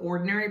like the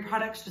Ordinary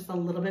products just a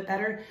little bit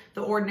better.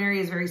 The Ordinary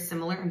is very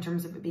similar in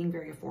terms of it being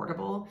very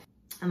affordable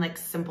and like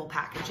simple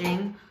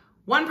packaging.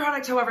 One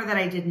product, however, that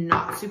I did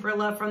not super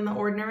love from the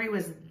Ordinary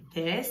was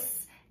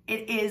this.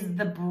 It is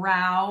the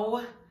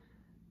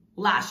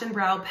Lash and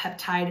Brow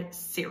Peptide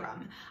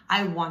Serum.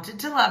 I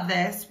wanted to love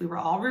this. We were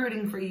all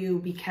rooting for you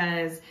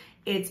because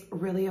it's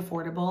really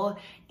affordable,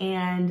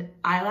 and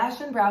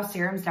eyelash and brow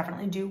serums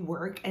definitely do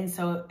work. And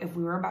so if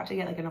we were about to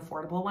get like an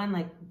affordable one,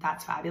 like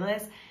that's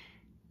fabulous.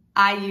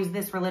 I used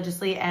this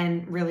religiously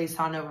and really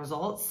saw no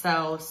results.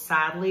 So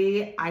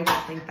sadly, I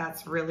don't think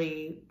that's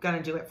really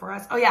gonna do it for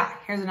us. Oh yeah,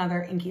 here's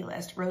another Inkey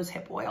List, Rose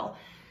Hip Oil.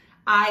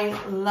 I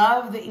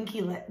love the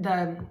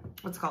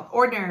what's it called?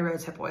 Ordinary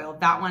Rose Hip Oil.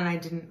 That one I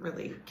didn't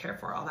really care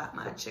for all that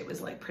much. It was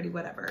like pretty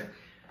whatever.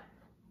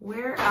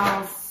 Where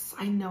else?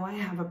 I know I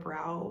have a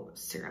brow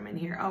serum in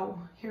here.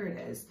 Oh, here it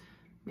is.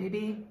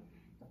 Maybe.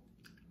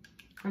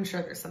 I'm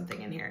sure there's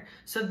something in here.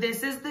 So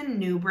this is the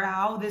new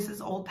brow. This is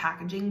old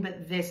packaging,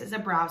 but this is a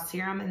brow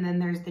serum. And then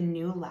there's the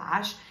new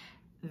lash.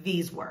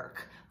 These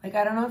work. Like,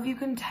 I don't know if you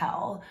can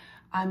tell.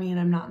 I mean,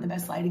 I'm not in the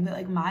best lighting, but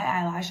like my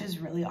eyelashes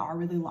really are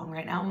really long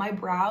right now. My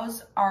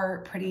brows are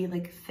pretty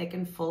like thick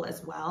and full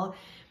as well.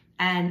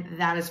 And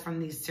that is from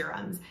these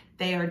serums.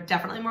 They are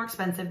definitely more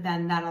expensive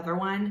than that other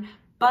one.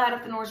 But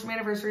at the Nordstrom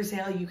Anniversary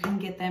Sale, you can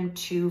get them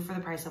 2 for the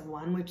price of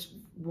 1, which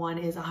one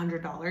is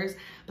 $100.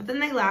 But then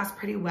they last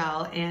pretty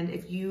well. And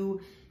if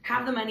you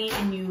have the money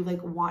and you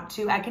like want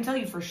to, I can tell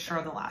you for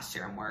sure the lash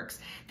serum works.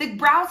 The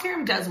brow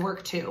serum does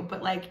work too,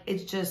 but like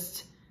it's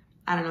just,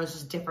 I don't know, it's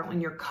just different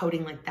when you're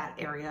coating like that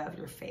area of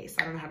your face.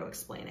 I don't know how to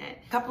explain it.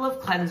 A couple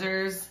of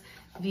cleansers.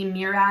 The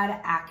Murad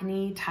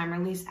Acne Time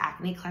Release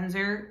Acne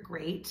Cleanser,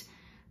 great.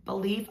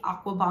 Belief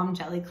Aqua Bomb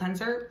Jelly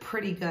Cleanser,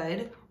 pretty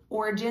good.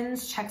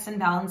 Origins Checks and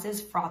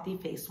Balances Frothy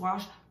Face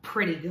Wash,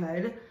 pretty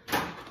good.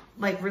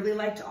 Like really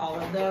liked all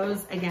of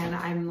those. Again,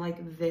 I'm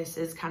like, this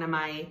is kind of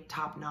my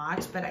top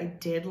notch, but I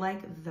did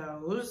like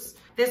those.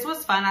 This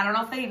was fun. I don't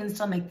know if they even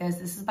still make this.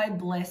 This is by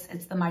Bliss.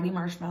 It's the Mighty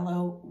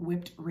Marshmallow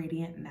Whipped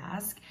Radiant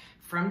Mask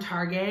from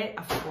Target.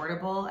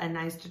 Affordable and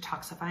nice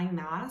detoxifying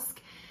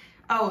mask.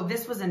 Oh,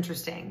 this was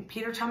interesting.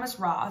 Peter Thomas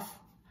Roth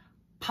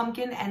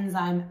Pumpkin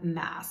Enzyme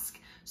Mask.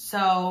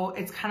 So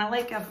it's kind of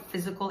like a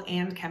physical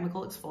and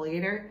chemical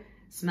exfoliator.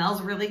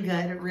 Smells really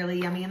good, really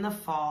yummy in the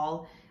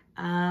fall.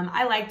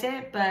 I liked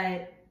it,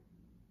 but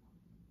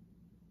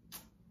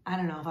I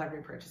don't know if I'd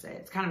repurchase it.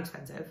 It's kind of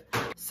expensive.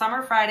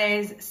 Summer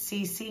Fridays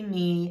CC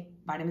Me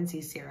Vitamin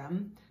C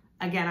Serum.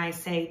 Again, I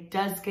say,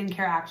 does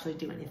skincare actually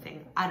do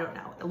anything? I don't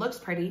know. It looks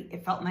pretty.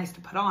 It felt nice to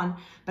put on,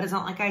 but it's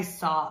not like I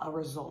saw a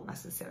result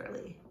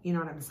necessarily. You know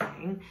what I'm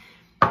saying?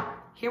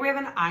 Here we have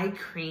an eye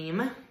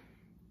cream.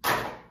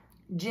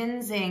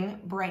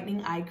 Ginseng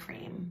Brightening Eye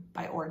Cream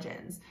by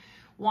Origins.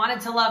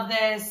 Wanted to love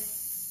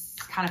this.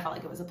 Kind of felt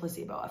like it was a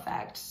placebo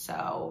effect.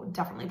 So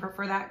definitely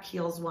prefer that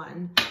Kiehl's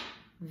one.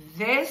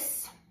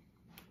 This,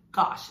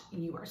 gosh,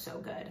 you are so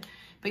good,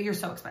 but you're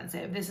so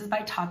expensive. This is by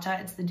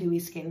Tatcha. It's the Dewy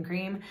Skin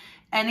Cream.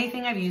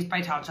 Anything I've used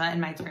by Tatcha in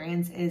my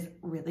experience is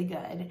really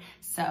good.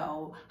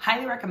 So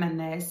highly recommend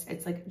this.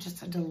 It's like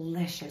just a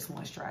delicious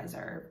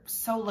moisturizer.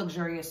 So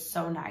luxurious,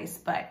 so nice,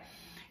 but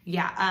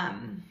yeah,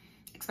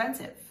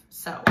 expensive.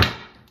 So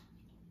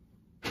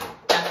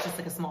it's just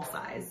like a small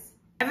size.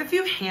 I have a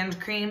few hand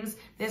creams.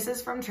 This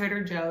is from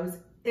Trader Joe's.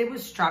 It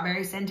was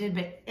strawberry scented,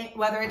 but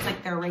whether it's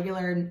like their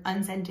regular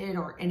unscented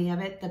or any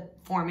of it, the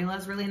formula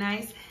is really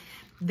nice.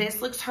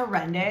 This looks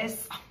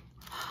horrendous.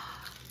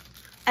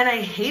 And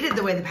I hated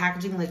the way the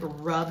packaging like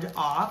rubbed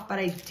off, but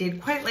I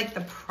did quite like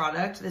the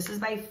product. This is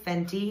by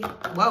Fenty.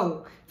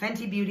 Whoa,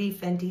 Fenty Beauty,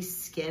 Fenty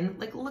Skin.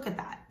 Like, look at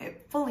that.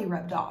 It fully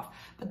rubbed off.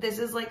 But this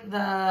is like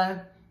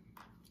the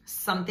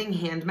something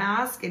hand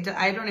mask.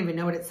 I don't even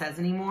know what it says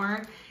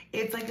anymore.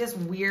 It's like this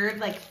weird,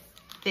 like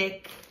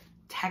thick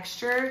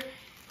texture.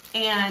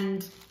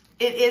 And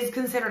it is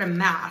considered a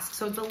mask.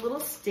 So it's a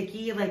little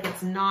sticky. Like,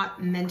 it's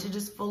not meant to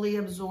just fully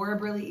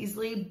absorb really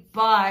easily,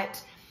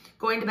 but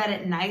going to bed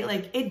at night,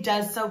 like it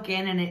does soak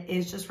in and it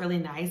is just really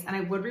nice. And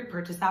I would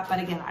repurchase that. But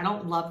again, I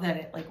don't love that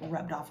it like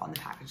rubbed off on the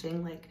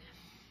packaging. Like,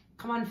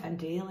 come on,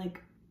 Fenty.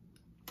 Like,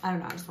 I don't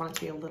know. I just want it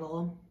to be a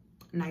little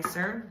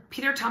nicer.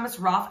 Peter Thomas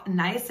Roth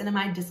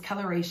Niacinamide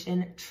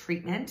Discoloration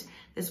Treatment.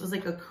 This was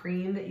like a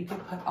cream that you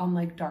could put on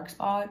like dark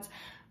spots.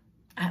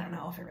 I don't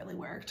know if it really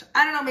worked.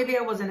 I don't know. Maybe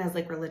I wasn't as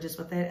like religious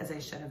with it as I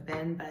should have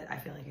been, but I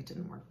feel like it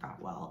didn't work that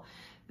well.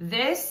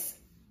 This,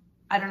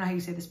 I don't know how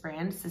you say this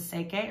brand,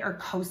 Saseke or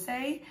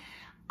Kosei.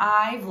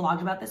 I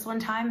vlogged about this one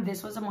time.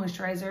 This was a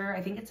moisturizer.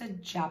 I think it's a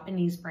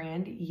Japanese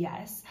brand.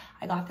 Yes,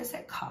 I got this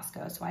at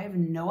Costco, so I have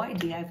no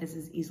idea if this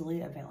is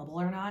easily available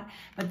or not,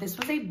 but this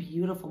was a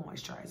beautiful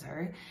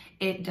moisturizer.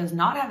 It does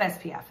not have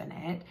SPF in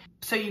it,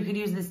 so you could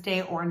use this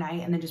day or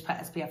night and then just put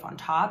SPF on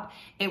top.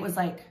 It was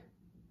like,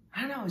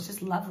 I don't know, it was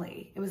just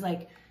lovely. It was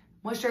like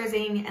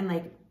moisturizing and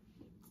like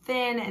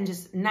thin and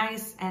just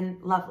nice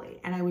and lovely.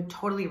 And I would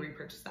totally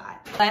repurchase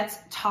that. Let's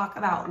talk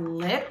about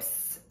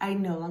lips. I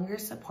no longer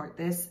support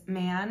this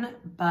man,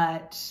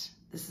 but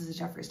this is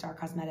a Jeffree Star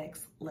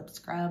Cosmetics lip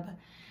scrub.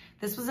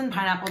 This was in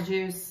pineapple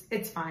juice.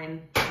 It's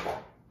fine.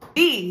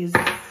 These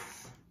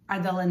are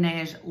the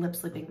Laneige lip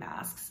sleeping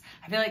masks.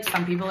 I feel like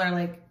some people are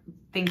like,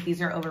 think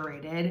these are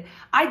overrated.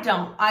 I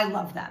don't, I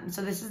love them.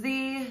 So this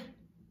is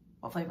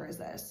what flavor is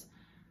this?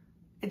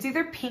 It's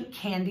either pink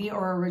candy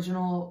or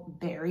original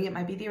berry. It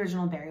might be the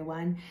original berry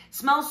one.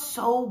 Smells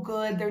so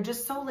good. They're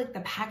just so like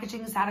the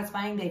packaging is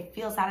satisfying. They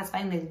feel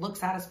satisfying. They look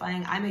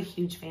satisfying. I'm a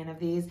huge fan of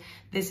these.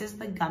 This is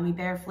the gummy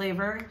bear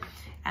flavor.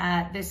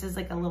 This is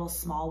like a little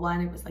small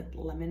one. It was like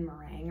lemon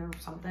meringue or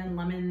something.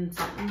 Lemon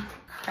something.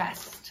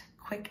 Crest.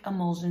 Quick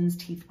Emulsions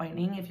Teeth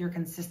Whitening. If you're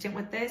consistent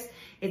with this,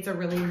 it's a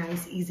really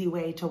nice, easy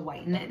way to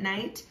whiten at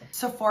night.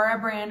 Sephora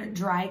brand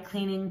Dry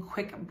Cleaning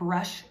Quick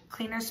Brush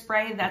Cleaner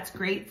Spray. That's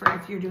great for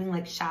if you're doing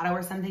like shadow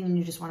or something and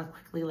you just want to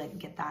quickly like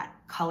get that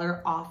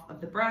color off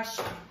of the brush.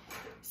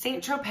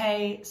 Saint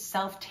Tropez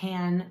Self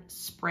Tan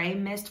Spray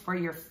Mist for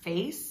your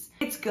face.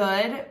 It's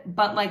good,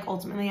 but like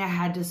ultimately I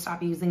had to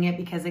stop using it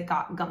because it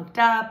got gunked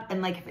up,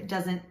 and like if it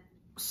doesn't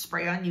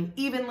spray on you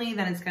evenly,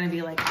 then it's going to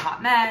be like a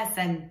hot mess.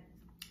 And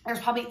there's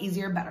probably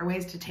easier, better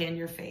ways to tan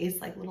your face,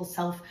 like little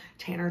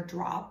self-tanner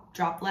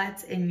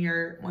droplets in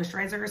your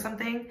moisturizer or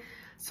something.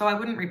 So I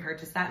wouldn't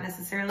repurchase that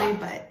necessarily,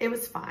 but it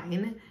was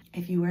fine.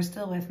 If you are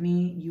still with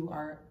me, you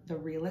are the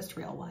realest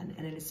real one,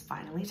 and it is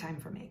finally time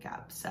for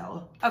makeup.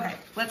 So, okay,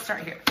 let's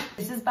start here.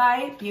 This is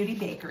by Beauty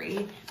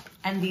Bakery,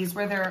 and these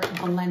were their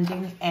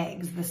blending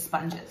eggs, the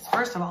sponges.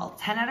 First of all,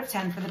 10 out of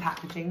 10 for the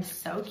packaging,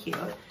 so cute.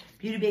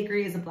 Beauty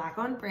Bakery is a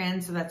Black-owned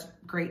brand, so that's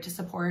great to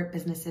support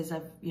businesses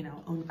of, you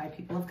know, owned by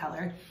people of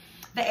color.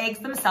 The eggs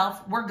themselves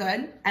were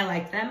good. I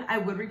like them. I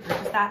would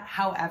repurchase that.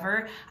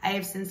 However, I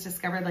have since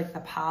discovered like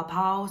the Pow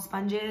Pow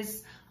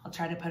sponges. I'll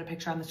try to put a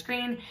picture on the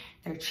screen.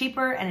 They're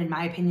cheaper and in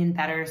my opinion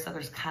better, so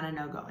there's kind of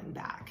no going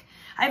back.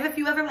 I have a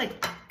few other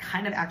like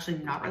kind of actually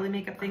not really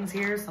makeup things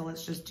here, so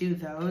let's just do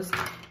those.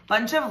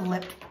 Bunch of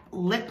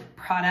lip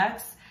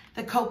products.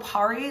 The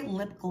Kopari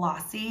Lip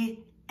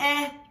Glossy,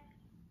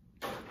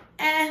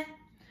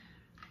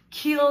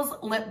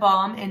 Kiehl's Lip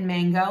Balm in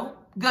Mango,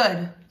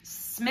 good.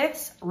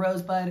 Smith's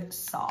Rosebud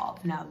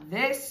Salve. Now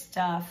this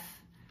stuff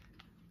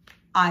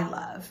I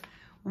love.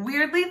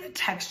 Weirdly, the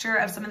texture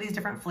of some of these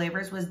different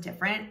flavors was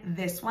different.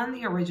 This one,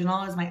 the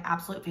original, is my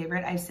absolute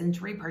favorite. I've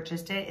since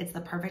repurchased it. It's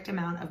the perfect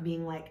amount of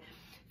being like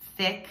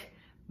thick,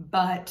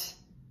 but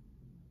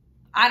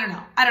I don't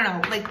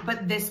know. Like,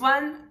 but this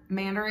one,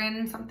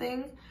 Mandarin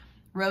something,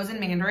 Rose and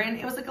Mandarin,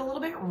 it was like a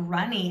little bit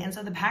runny. And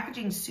so the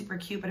packaging's super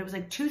cute, but it was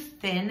like too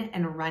thin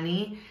and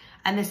runny.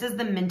 And this is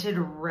the Minted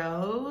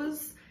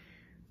Rose.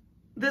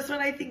 This one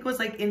I think was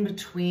like in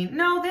between.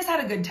 No, this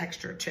had a good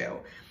texture too,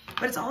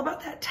 but it's all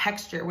about that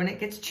texture. When it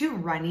gets too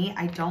runny,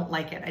 I don't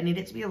like it. I need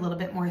it to be a little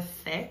bit more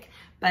thick,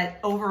 but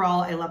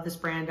overall, I love this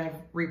brand. I've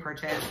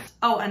repurchased.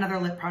 Oh, another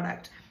lip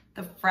product,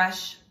 the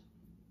Fresh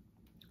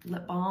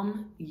Lip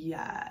Balm.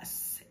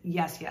 Yes,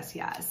 yes, yes,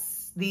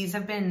 yes. These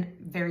have been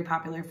very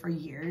popular for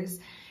years,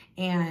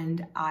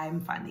 and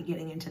I'm finally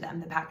getting into them.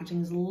 The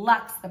packaging is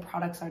luxe. The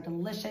products are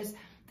delicious.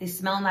 They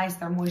smell nice,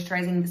 they're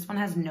moisturizing. This one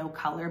has no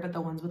color, but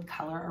the ones with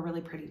color are really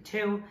pretty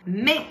too.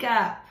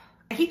 Makeup.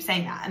 I keep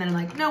saying that, and then I'm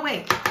like, no,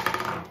 wait.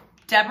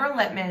 Deborah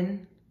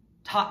Lippmann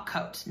top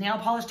coat, nail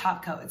polish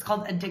top coat. It's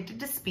called Addicted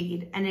to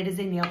Speed, and it is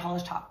a nail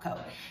polish top coat.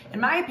 In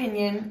my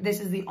opinion, this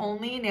is the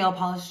only nail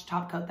polish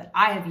top coat that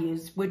I have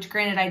used, which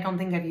granted, I don't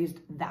think I've used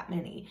that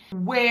many,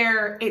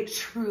 where it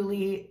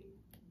truly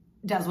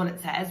does what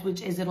it says,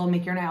 which is it'll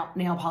make your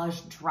nail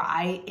polish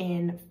dry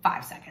in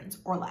 5 seconds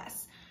or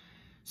less.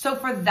 So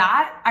for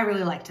that, I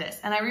really liked this,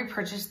 and I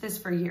repurchased this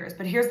for years.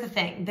 But here's the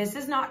thing, this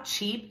is not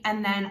cheap.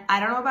 And then I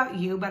don't know about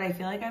you, but I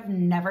feel like I've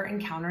never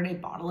encountered a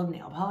bottle of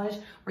nail polish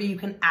where you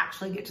can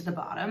actually get to the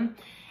bottom.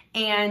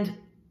 And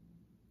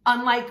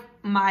unlike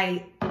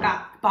my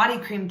body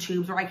cream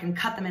tubes where I can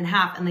cut them in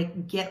half and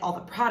like get all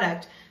the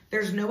product,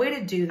 there's no way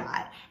to do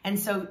that. And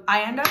so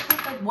I end up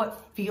with like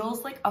what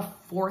feels like a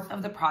fourth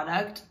of the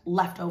product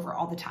left over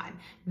all the time.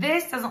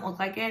 This doesn't look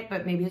like it,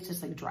 but maybe it's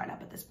just like dried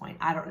up at this point.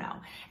 I don't know.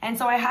 And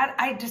so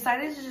I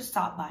decided to just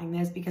stop buying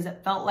this because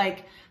it felt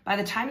like by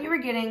the time you were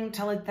getting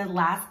to like the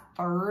last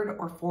third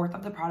or fourth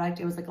of the product,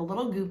 it was like a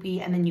little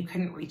goopy and then you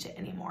couldn't reach it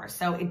anymore.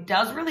 So it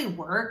does really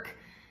work,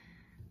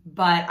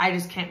 but I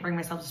just can't bring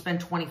myself to spend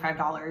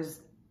 $25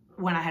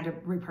 when I had to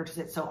repurchase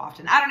it so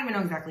often. I don't even know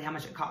exactly how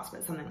much it costs,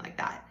 but something like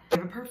that. I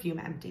have a perfume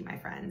empty, my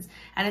friends,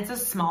 and it's a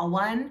small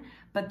one,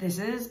 but this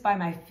is by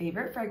my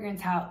favorite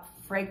fragrance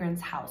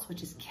house,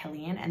 which is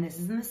Killian, and this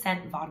is in the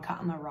scent Vodka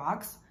on the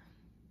Rocks.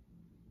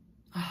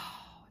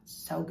 Oh, it's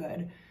so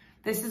good.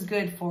 This is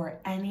good for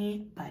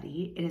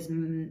anybody. It is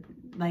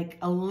like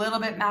a little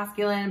bit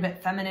masculine,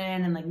 but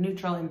feminine and like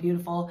neutral and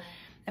beautiful.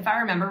 If I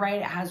remember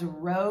right, it has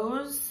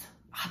rose,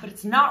 but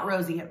it's not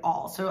rosy at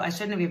all. So I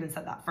shouldn't have even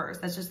said that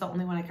first. That's just the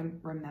only one I can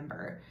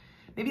remember.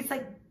 Maybe it's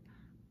like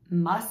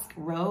musk,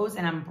 rose,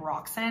 and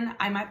ambroxan.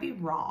 I might be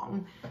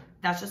wrong.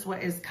 That's just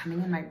what is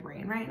coming in my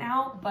brain right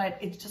now, but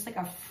it's just like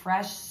a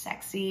fresh,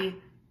 sexy,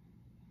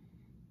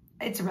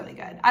 it's really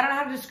good. I don't know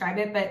how to describe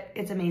it, but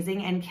it's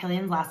amazing. And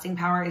Killian's lasting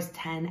power is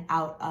 10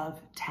 out of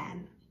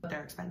 10. But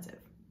they're expensive,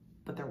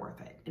 but they're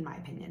worth it, in my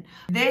opinion.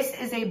 This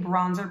is a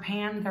bronzer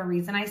pan. The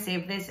reason I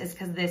saved this is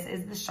because this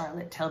is the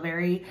Charlotte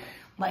Tilbury,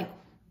 like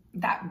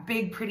that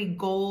big, pretty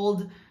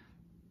gold,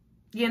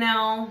 you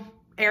know,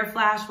 air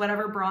flash,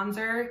 whatever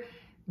bronzer.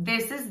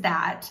 This is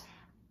that.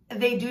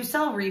 They do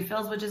sell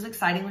refills, which is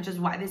exciting, which is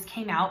why this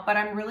came out, but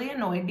I'm really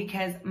annoyed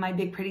because my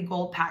big pretty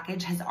gold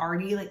package has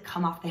already like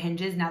come off the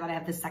hinges now that I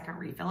have the second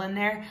refill in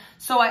there.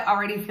 So I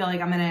already feel like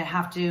I'm gonna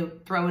have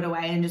to throw it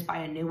away and just buy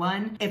a new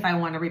one if I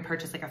want to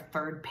repurchase like a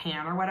third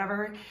pan or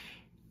whatever.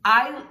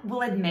 I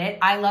will admit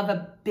I love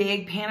a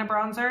big pan of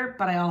bronzer,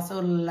 but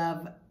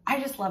I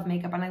just love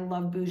makeup and I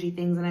love bougie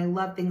things and I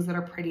love things that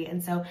are pretty.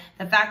 And so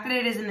the fact that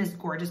it is in this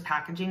gorgeous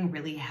packaging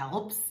really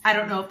helps. I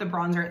don't know if the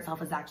bronzer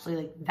itself is actually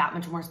like that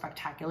much more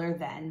spectacular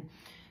than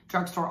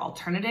drugstore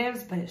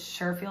alternatives, but it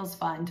sure feels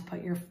fun to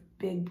put your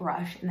big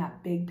brush in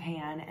that big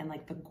pan and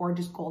like the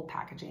gorgeous gold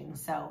packaging.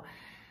 So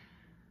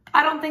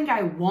I don't think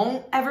I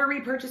won't ever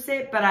repurchase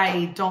it, but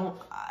I don't,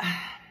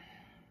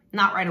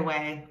 not right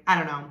away. I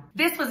don't know.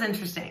 This was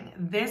interesting.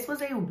 This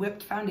was a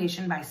whipped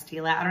foundation by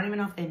Stila. I don't even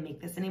know if they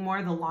make this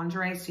anymore. The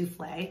Lingerie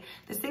Souffle.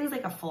 This thing's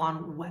like a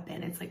full-on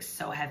weapon. It's like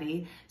so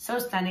heavy, so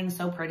stunning,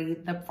 so pretty.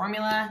 The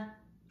formula,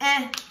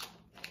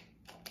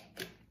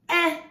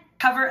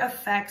 Cover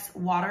FX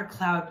Water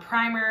Cloud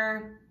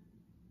Primer.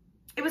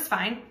 It was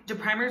fine. Do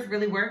primers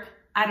really work?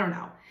 I don't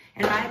know.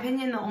 In my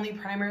opinion, the only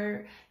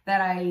primer that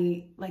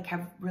I like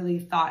have really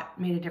thought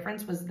made a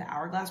difference was the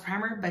Hourglass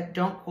primer, but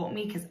don't quote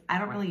me because I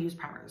don't really use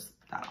primers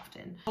that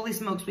often. Holy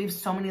smokes, we have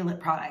so many lip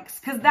products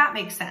because that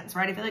makes sense,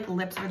 right? I feel like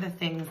lips are the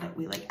things that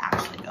we like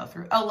actually go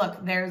through. Oh,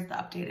 look, there's the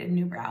updated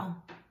New Brow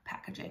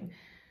packaging.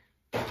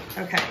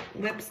 Okay,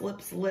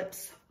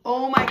 lips.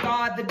 Oh my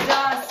God, the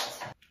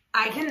dust.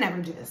 I can never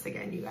do this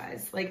again, you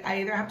guys. Like I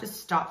either have to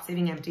stop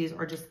saving empties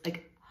or just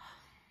like,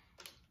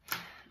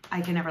 I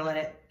can never let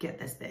it get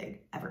this big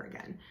ever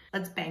again.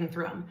 Let's bang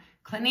through them.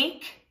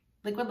 Clinique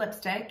liquid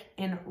lipstick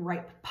in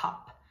Ripe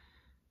Pop.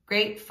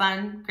 Great,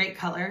 fun, great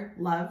color,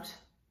 loved.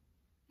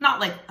 Not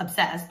like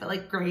obsessed, but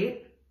like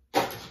great.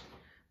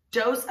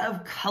 Dose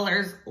of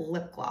Colors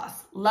lip gloss.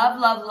 Love,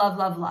 love, love,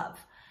 love, love.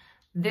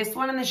 This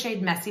one in the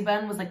shade Messy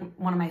Bun was like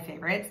one of my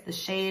favorites. The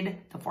shade,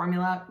 the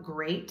formula,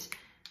 great.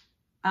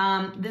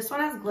 This one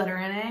has glitter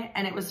in it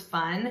and it was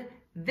fun.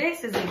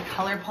 This is a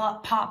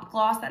ColourPop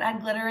gloss that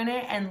had glitter in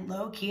it, and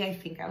low-key, I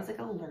think I was like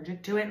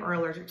allergic to it or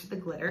allergic to the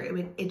glitter. It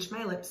would itch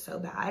my lips so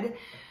bad,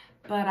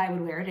 but I would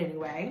wear it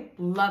anyway.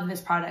 Love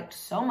this product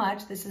so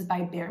much. This is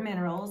by Bare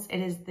Minerals. It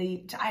is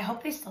I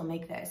hope they still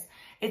make this.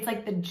 It's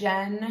like the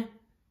Gen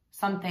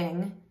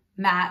something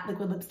matte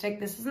liquid lipstick.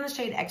 This is in the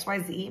shade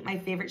XYZ. My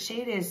favorite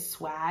shade is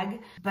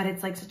Swag, but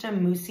it's like such a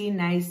moussey,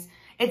 nice,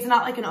 it's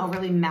not like an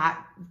overly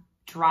matte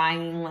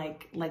drying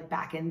like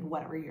back in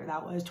whatever year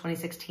that was,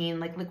 2016,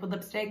 like liquid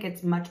lipstick.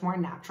 It's much more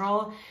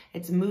natural.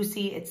 It's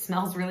moussey. It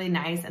smells really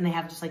nice. And they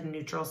have just like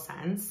neutral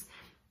scents.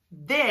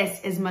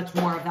 This is much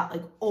more of that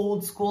like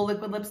old school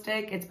liquid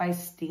lipstick. It's by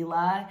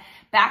Stila.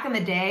 Back in the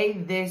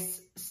day,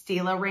 this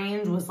Stila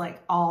range was like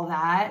all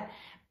that.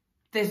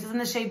 This is in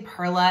the shade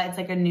Perla. It's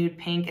like a nude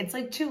pink. It's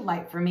like too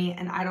light for me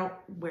and I don't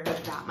wear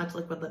that much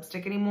liquid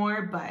lipstick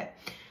anymore, but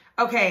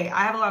Okay,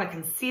 I have a lot of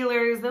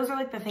concealers. Those are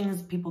like the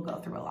things people go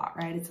through a lot,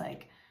 right? It's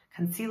like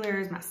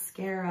concealers,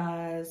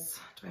 mascaras.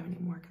 Do I have any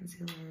more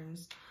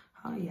concealers?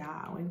 Oh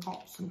yeah, we've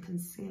got some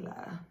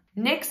concealer.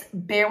 NYX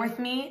Bare With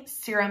Me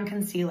Serum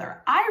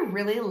Concealer. I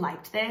really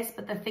liked this,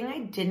 but the thing I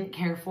didn't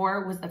care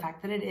for was the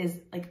fact that it is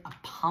like a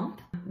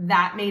pump.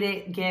 That made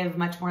it give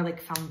much more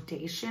like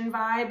foundation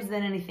vibes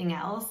than anything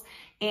else.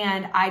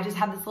 And I just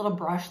have this little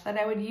brush that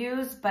I would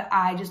use, but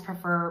I just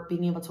prefer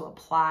being able to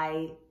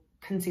apply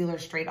concealer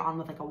straight on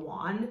with like a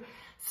wand.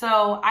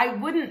 So I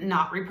wouldn't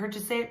not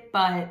repurchase it,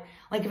 but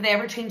like if they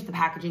ever change the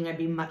packaging, I'd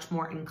be much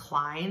more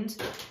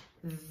inclined.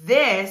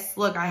 This,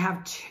 look, I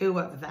have 2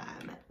 of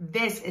them.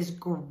 This is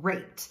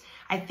great.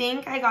 I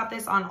think I got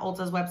this on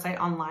Ulta's website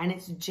online.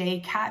 It's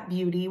JCat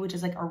Beauty, which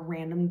is like a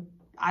random,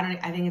 I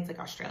think it's like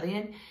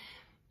Australian,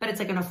 but it's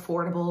like an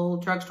affordable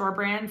drugstore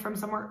brand from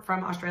somewhere,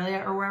 from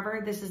Australia or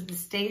wherever. This is the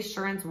Stay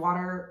Assurance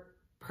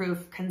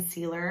Waterproof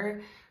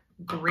Concealer.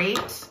 Great,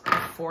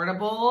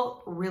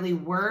 affordable, really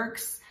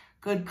works,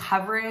 good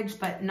coverage,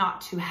 but not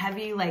too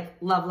heavy. Like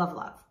love, love,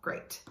 love.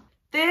 Great.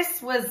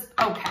 This was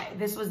okay.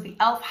 This was the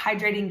e.l.f.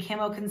 Hydrating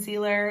Camo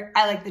Concealer.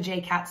 I like the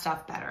JCat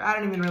stuff better. I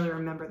don't even really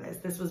remember this.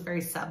 This was very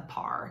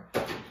subpar.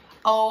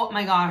 Oh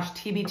my gosh,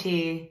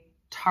 TBT,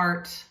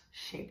 Tarte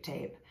Shape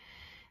Tape.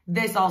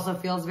 This also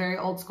feels very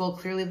old school.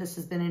 Clearly this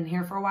has been in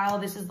here for a while.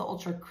 This is the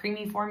Ultra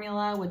Creamy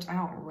formula, which I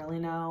don't really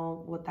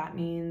know what that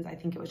means. I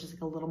think it was just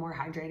like a little more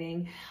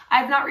hydrating.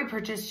 I've not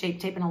repurchased Shape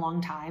Tape in a long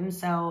time,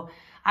 so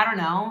I don't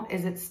know.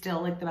 Is it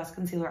still like the best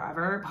concealer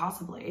ever?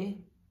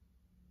 Possibly.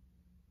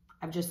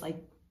 I've just like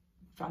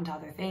gone to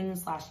other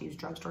things / used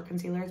drugstore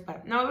concealers,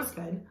 but no, it was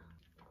good.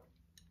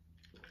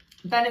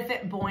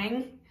 Benefit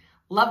Boing.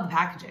 Love the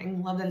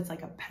packaging. Love that it's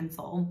like a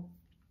pencil.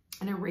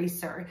 An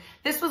eraser.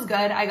 This was good.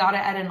 I got it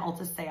at an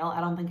Ulta sale.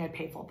 I don't think I'd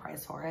pay full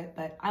price for it,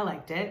 but I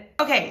liked it.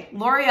 Okay,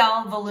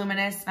 L'Oreal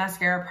Voluminous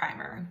Mascara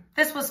Primer.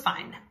 This was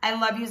fine.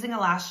 I love using a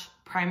lash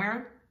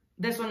primer.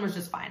 This one was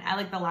just fine. I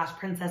like the Lash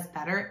Princess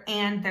better,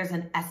 and there's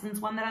an Essence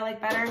one that I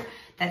like better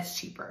that's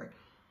cheaper.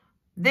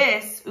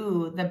 This,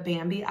 ooh, the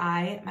Bambi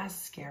Eye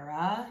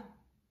Mascara,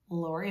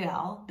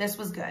 L'Oreal. This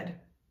was good.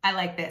 I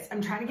like this.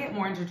 I'm trying to get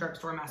more into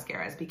drugstore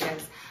mascaras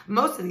because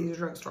most of these are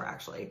drugstore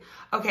actually.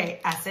 Okay,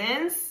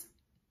 Essence.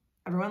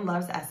 Everyone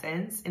loves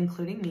Essence,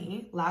 including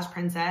me. Lash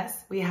Princess.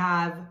 We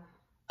have,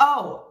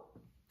 oh,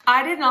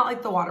 I did not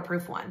like the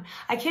waterproof one.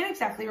 I can't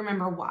exactly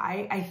remember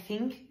why. I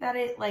think that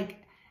it like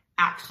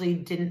actually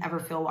didn't ever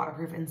feel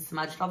waterproof and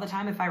smudged all the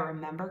time, if I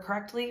remember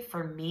correctly.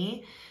 For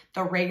me,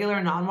 the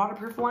regular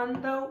non-waterproof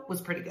one though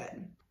was pretty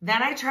good.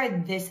 Then I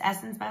tried this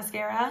Essence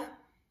mascara.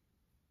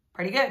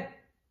 Pretty good.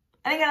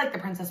 I think I like the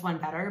Princess one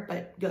better,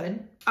 but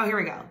good. Oh, here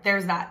we go.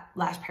 There's that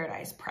Lash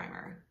Paradise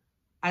primer.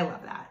 I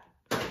love that.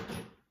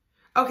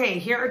 Okay,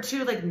 here are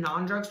 2 like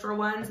non-drugstore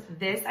ones.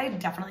 This I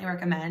definitely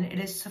recommend. It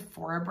is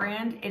Sephora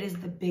brand. It is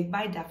the Big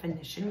by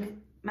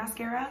Definition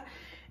mascara,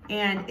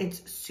 and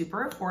it's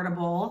super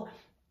affordable,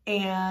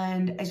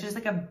 and it's just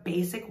like a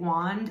basic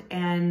wand,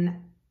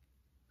 and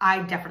I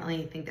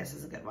definitely think this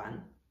is a good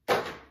one.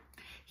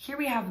 Here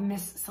we have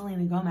Miss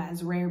Selena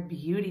Gomez Rare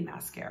Beauty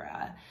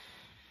Mascara.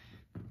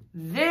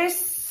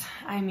 This,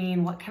 I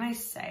mean, what can I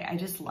say? I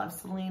just love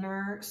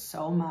Selena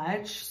so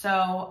much.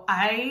 So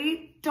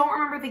I don't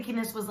remember thinking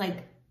this was like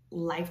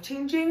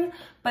life-changing,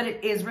 but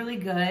it is really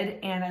good.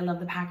 And I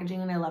love the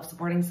packaging and I love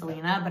supporting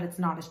Selena, but it's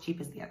not as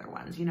cheap as the other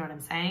ones. You know what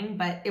I'm saying?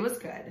 But it was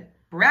good.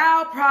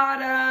 Brow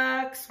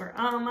products. We're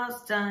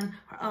almost done.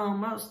 We're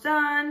almost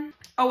done.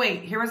 Oh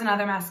wait, here was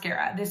another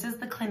mascara. This is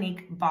the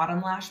Clinique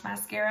Bottom Lash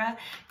Mascara.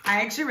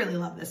 I actually really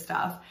love this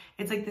stuff.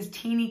 It's like this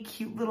teeny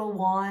cute little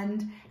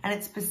wand, and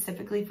it's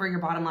specifically for your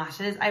bottom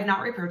lashes. I've not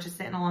repurchased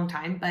it in a long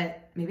time,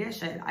 but maybe I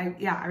should.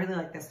 Yeah, I really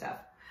like this stuff.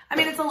 I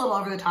mean, it's a little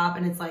over the top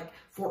and it's like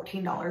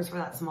 $14 for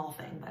that small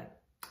thing, but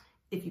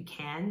if you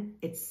can,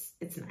 it's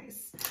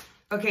nice.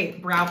 Okay,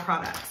 brow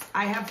products.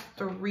 I have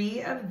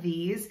 3 of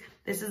these.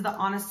 This is the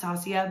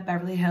Anastasia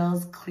Beverly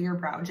Hills Clear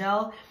Brow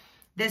Gel.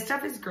 This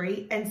stuff is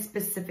great, and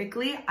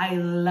specifically, I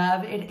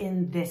love it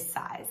in this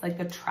size, like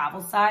the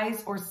travel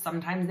size, or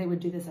sometimes they would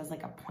do this as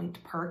like a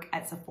point perk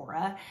at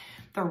Sephora.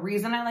 The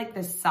reason I like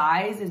this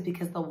size is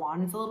because the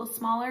wand is a little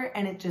smaller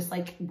and it just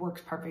like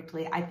works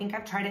perfectly. I think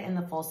I've tried it in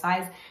the full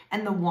size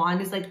and the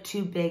wand is like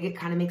too big. It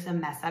kind of makes a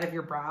mess out of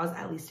your brows,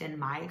 at least in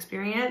my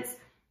experience.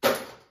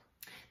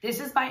 This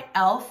is by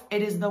e.l.f.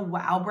 It is the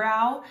Wow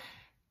Brow.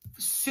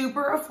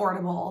 Super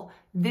affordable.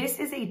 This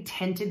is a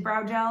tinted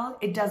brow gel.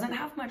 It doesn't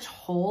have much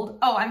hold.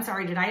 Oh, I'm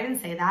sorry. Did I even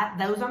say that?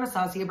 Those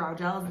Anastasia brow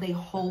gels, they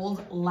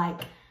hold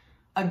like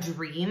a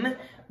dream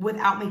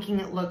without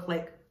making it look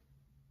like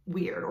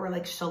weird or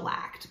like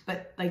shellacked.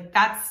 But like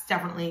that's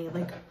definitely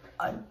like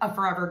a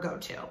forever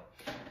go-to.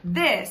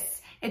 This,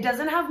 it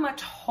doesn't have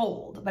much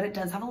hold, but it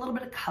does have a little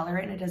bit of color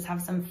and it does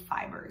have some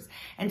fibers.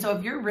 And so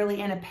if you're really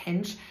in a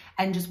pinch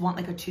and just want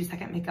like a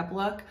 2-second makeup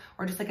look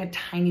or just like a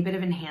tiny bit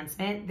of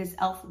enhancement, this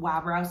e.l.f.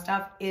 Wow Brow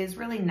stuff is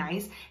really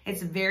nice.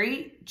 It's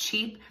very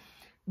cheap.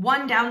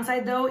 One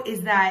downside though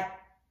is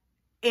that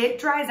It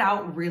dries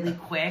out really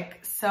quick,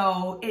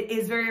 so it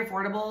is very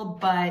affordable,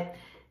 but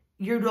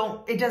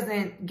it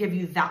doesn't give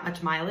you that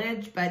much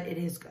mileage, but it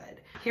is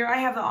good. Here I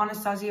have the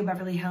Anastasia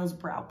Beverly Hills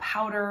Brow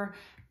Powder.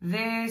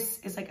 This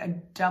is like a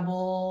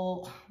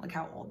double, look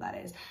how old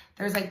that is.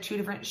 There's like 2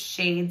 different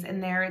shades in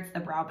there. It's the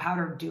Brow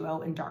Powder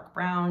Duo in dark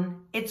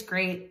brown. It's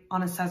great.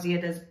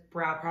 Anastasia does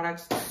brow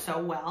products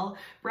so well.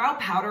 Brow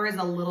powder is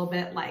a little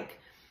bit like,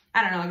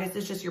 I don't know, I guess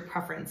it's just your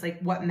preference. Like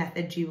what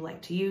method do you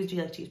like to use? Do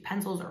you like to use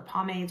pencils or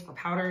pomades or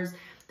powders?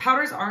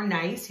 Powders are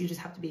nice. You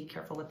just have to be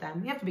careful with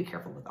them. You have to be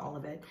careful with all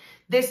of it.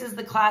 This is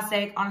the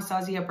classic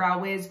Anastasia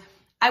Brow Wiz.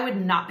 I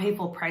would not pay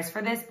full price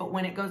for this, but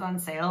when it goes on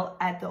sale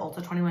at the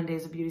Ulta 21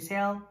 Days of Beauty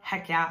sale,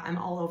 heck yeah, I'm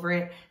all over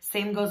it.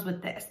 Same goes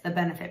with this, the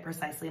Benefit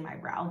Precisely My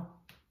Brow.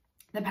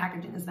 The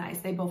packaging is nice.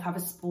 They both have a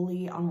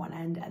spoolie on one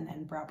end and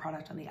then brow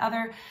product on the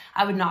other.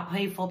 I would not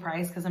pay full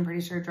price because I'm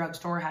pretty sure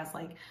drugstore has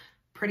like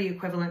pretty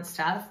equivalent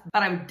stuff,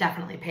 but I would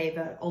definitely pay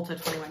the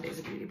Ulta 21 Days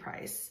of Beauty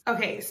price.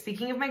 Okay,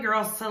 speaking of my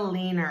girl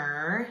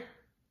Selena,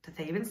 did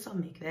they even still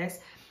make this?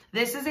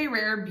 This is a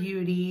Rare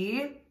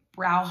Beauty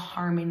Brow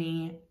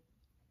Harmony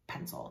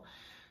pencil.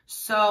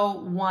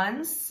 So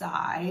one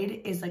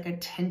side is like a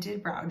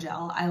tinted brow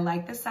gel. I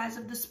like the size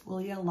of the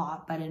spoolie a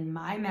lot, but in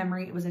my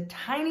memory, it was a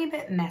tiny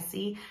bit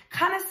messy,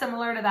 kind of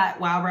similar to that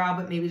Wow Brow,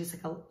 but maybe just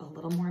like a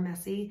little more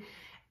messy.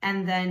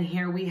 And then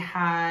here we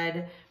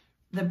had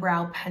the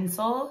brow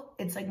pencil.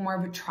 It's like more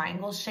of a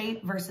triangle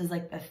shape versus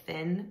like the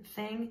thin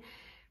thing.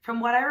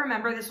 From what I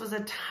remember, this was a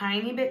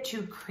tiny bit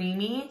too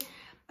creamy.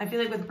 I feel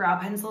like with brow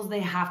pencils, they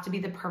have to be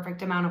the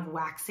perfect amount of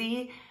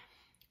waxy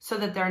so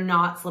that they're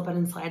not slipping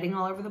and sliding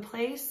all over the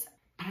place.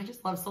 I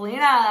just love Selena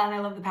and I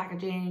love the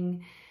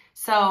packaging.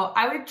 So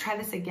I would try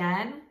this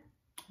again,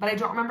 but I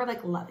don't remember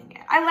like loving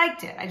it. I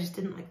liked it, I just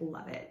didn't like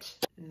love it.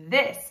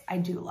 This I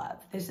do love.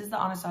 This is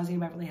the Anastasia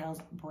Beverly Hills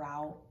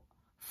Brow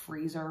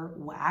Freezer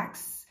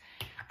Wax.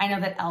 I know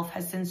that e.l.f.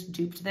 has since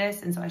duped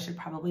this, and so I should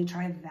probably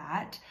try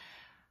that.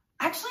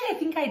 Actually, I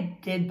think I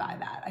did buy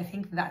that. I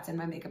think that's in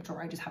my makeup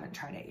drawer. I just haven't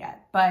tried it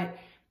yet. But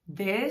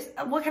this,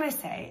 what can I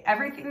say?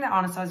 Everything that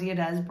Anastasia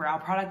does brow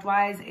product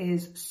wise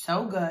is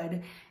so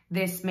good.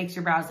 This makes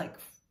your brows like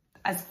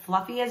as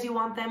fluffy as you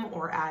want them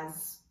or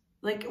as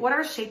like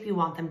whatever shape you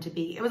want them to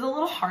be. It was a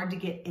little hard to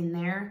get in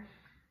there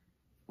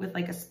with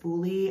like a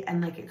spoolie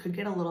and like it could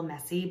get a little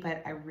messy,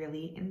 but I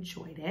really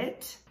enjoyed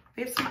it.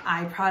 We have some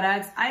eye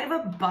products. I have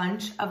a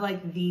bunch of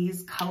like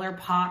these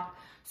ColourPop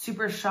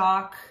Super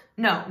Shock,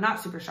 no,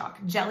 not Super Shock,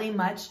 Jelly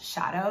Much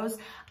shadows.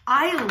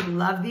 I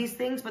love these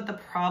things, but the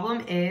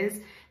problem is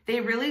they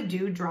really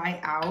do dry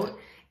out.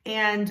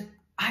 And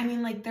I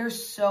mean, like they're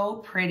so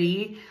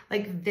pretty.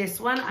 Like this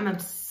one, I'm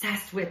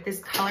obsessed with. This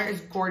color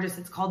is gorgeous.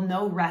 It's called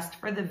No Rest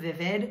for the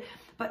Vivid.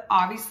 But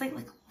obviously,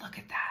 like, look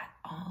at that.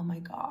 Oh my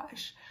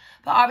gosh.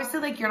 But obviously,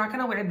 like, you're not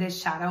going to wear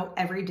this shadow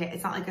every day.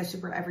 It's not like a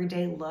super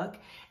everyday look.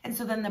 And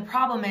so then the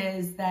problem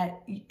is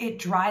that it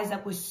dries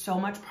up with so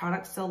much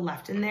product still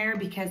left in there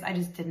because I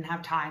just didn't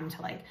have time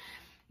to like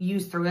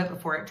use through it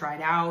before it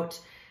dried out.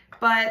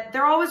 But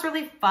they're always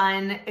really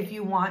fun if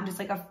you want just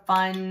like a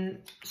fun,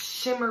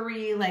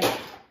 shimmery, like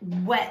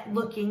wet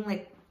looking,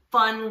 like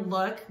fun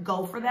look,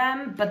 go for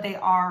them. But they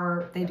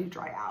do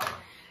dry out.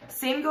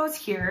 Same goes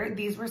here.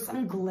 These were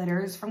some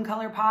glitters from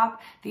ColourPop.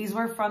 These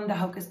were from the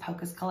Hocus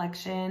Pocus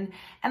collection.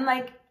 And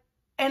like,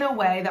 in a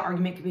way, the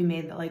argument could be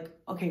made that like,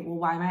 okay, well,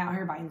 why am I out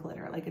here buying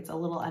glitter? Like it's a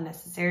little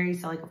unnecessary.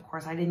 So like, of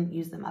course I didn't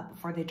use them up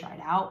before they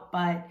dried out,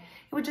 but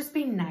it would just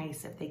be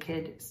nice if they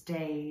could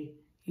stay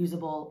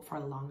usable for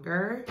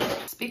longer.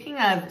 Speaking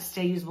of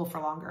stay usable for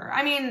longer,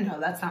 I mean, no,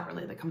 that's not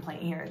really the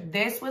complaint here.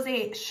 This was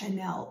a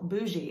Chanel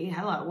Bougie,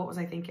 hello, what was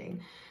I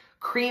thinking?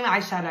 Cream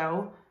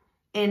eyeshadow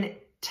in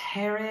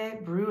Terre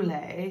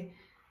Brûlée.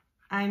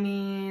 I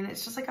mean,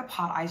 it's just like a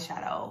pot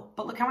eyeshadow,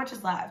 but look how much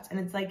is left. And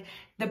it's like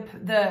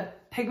the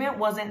pigment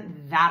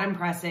wasn't that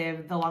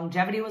impressive. The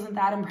longevity wasn't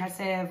that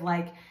impressive.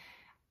 Like,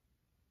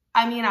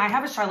 I mean, I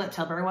have a Charlotte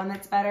Tilbury one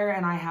that's better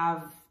and I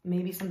have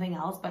maybe something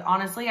else, but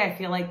honestly, I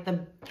feel like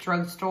the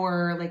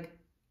drugstore, like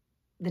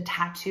the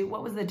tattoo,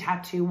 what was the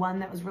tattoo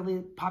one that was really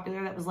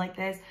popular that was like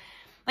this?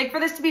 Like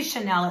for this to be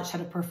Chanel, it should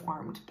have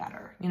performed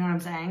better. You know what I'm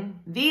saying?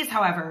 These,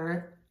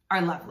 however,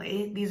 are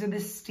lovely. These are the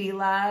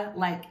Stila,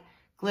 like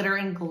glitter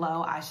and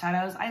glow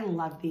eyeshadows. I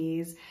love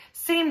these.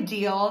 Same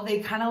deal. They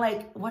kind of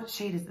like, what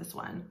shade is this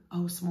one?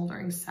 Oh,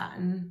 Smoldering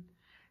Sun.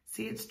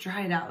 See, it's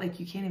dried out. Like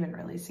you can't even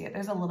really see it.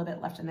 There's a little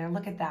bit left in there.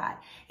 Look at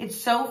that. It's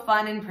so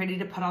fun and pretty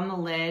to put on the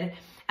lid.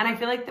 And I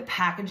feel like the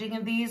packaging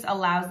of these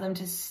allows them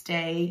to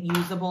stay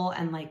usable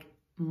and like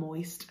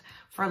moist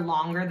for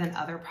longer than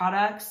other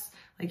products.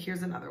 Like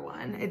here's another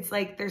one. It's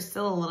like there's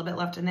still a little bit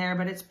left in there,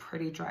 but it's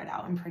pretty dried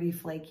out and pretty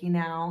flaky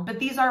now. But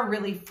these are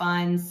really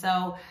fun.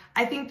 So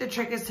I think the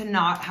trick is to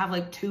not have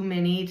like too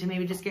many, to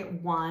maybe just get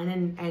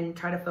one and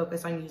try to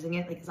focus on using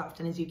it like as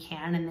often as you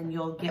can, and then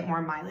you'll get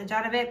more mileage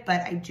out of it.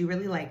 But I do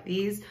really like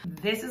these.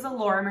 This is a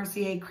Laura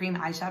Mercier cream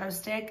eyeshadow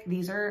stick.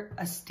 These are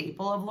a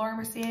staple of Laura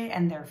Mercier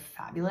and they're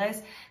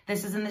fabulous.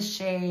 This is in the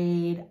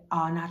shade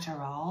Au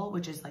Natural,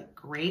 which is like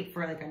great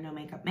for like a no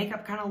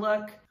makeup kind of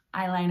look.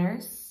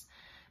 eyeliners.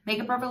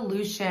 Makeup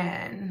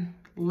Revolution,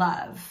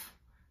 love.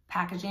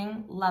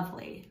 Packaging,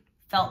 lovely.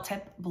 Felt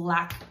tip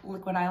black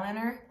liquid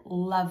eyeliner,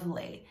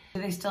 lovely.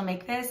 Do they still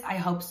make this? I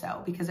hope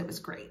so, because it was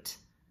great.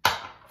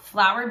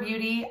 Flower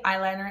Beauty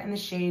eyeliner in the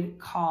shade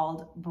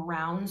called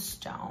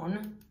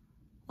Brownstone,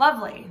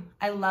 lovely.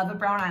 I love a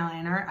brown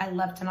eyeliner. I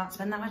love to not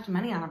spend that much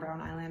money on a brown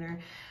eyeliner.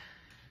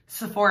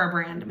 Sephora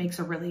brand makes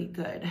a really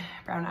good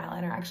brown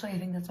eyeliner. Actually, I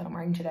think that's what I'm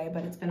wearing today,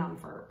 but it's been on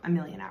for a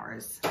million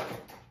hours.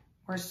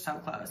 We're so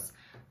close.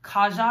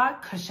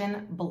 Kaja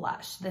Cushion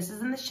Blush. This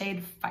is in the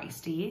shade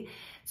Feisty.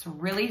 It's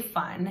really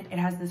fun. It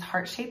has this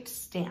heart-shaped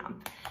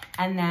stamp,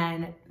 and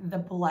then the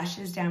blush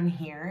is down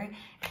here.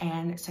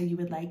 And so you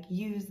would like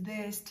use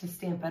this to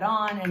stamp it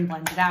on and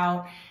blend it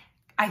out.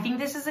 I think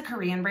this is a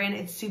Korean brand.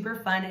 It's super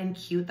fun and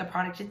cute. The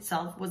product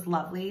itself was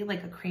lovely,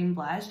 like a cream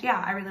blush.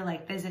 Yeah, I really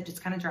like this. It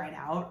just kind of dried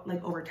out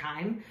like over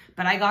time,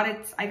 but I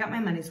got my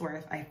money's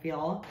worth, I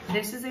feel.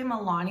 This is a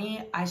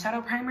Milani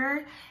eyeshadow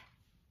primer.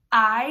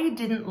 I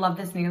didn't love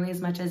this nearly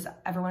as much as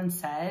everyone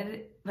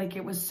said. Like,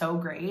 it was so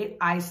great.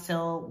 I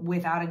still,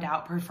 without a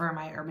doubt, prefer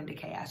my Urban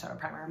Decay eyeshadow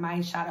primer. My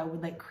shadow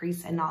would like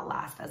crease and not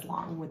last as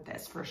long with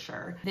this for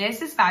sure.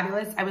 This is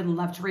fabulous. I would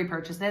love to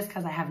repurchase this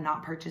because I have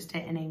not purchased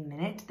it in a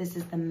minute. This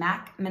is the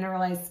MAC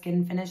Mineralized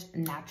Skin Finish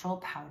Natural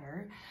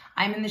Powder.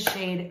 I'm in the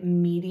shade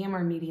Medium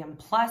or Medium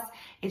Plus.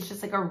 It's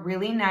just like a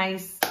really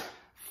nice,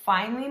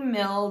 finely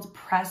milled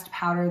pressed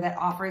powder that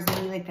offers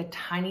maybe like the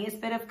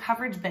tiniest bit of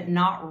coverage, but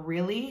not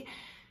really.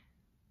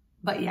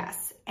 But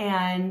yes,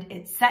 and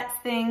it sets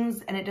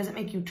things and it doesn't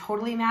make you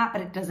totally matte,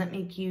 but it doesn't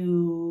make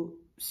you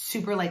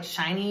super like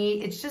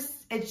shiny. It's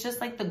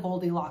just like the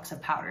Goldilocks of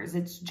powders.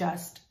 It's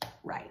just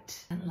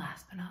right. And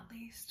last but not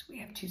least, we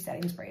have two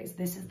setting sprays.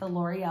 This is the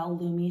L'Oreal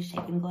Lumi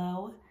Shake and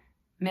Glow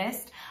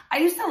Mist. I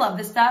used to love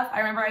this stuff. I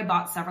remember I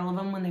bought several of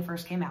them when they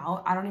first came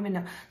out. I don't even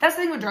know. That's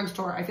the thing with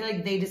drugstore. I feel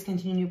like they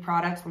discontinue new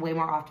products way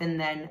more often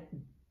than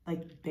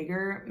like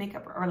bigger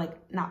makeup, or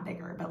like not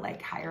bigger, but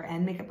like higher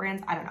end makeup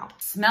brands. I don't know.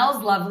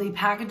 Smells lovely.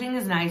 Packaging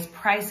is nice.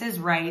 Price is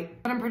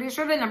right. But I'm pretty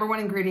sure the #1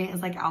 ingredient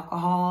is like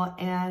alcohol.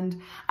 And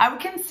I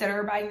would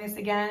consider buying this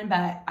again,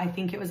 but I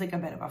think it was like a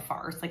bit of a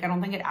farce. Like, I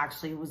don't think it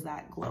actually was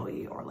that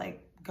glowy or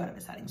like good of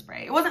a setting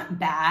spray. It wasn't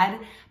bad,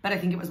 but I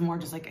think it was more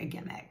just like a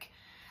gimmick.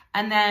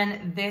 And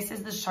then this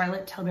is the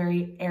Charlotte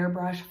Tilbury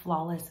Airbrush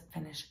Flawless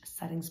Finish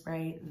Setting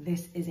Spray.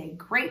 This is a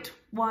great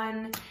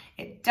one.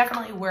 It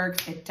definitely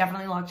works. It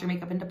definitely locks your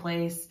makeup into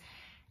place.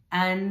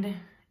 And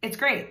it's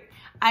great.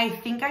 I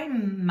think I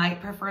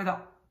might prefer the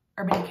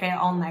Urban Decay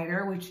All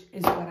Nighter, which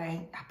is what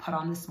I put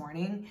on this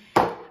morning.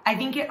 I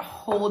think it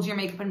holds your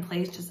makeup in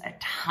place just a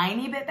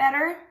tiny bit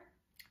better.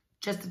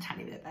 Just a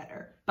tiny bit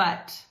better.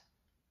 But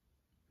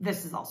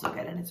this is also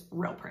good and it's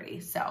real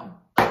pretty. So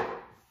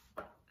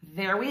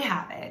there we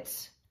have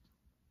it.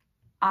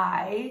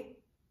 I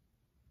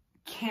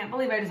can't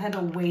believe I just had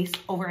to waste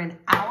over an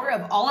hour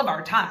of all of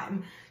our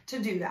time to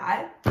do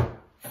that.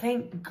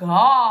 Thank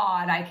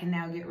God I can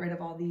now get rid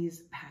of all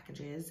these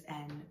packages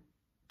and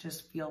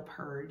just feel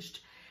purged.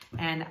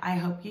 And I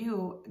hope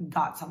you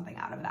got something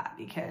out of that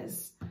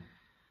because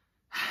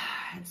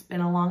it's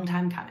been a long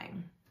time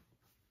coming,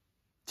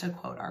 to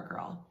quote our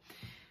girl.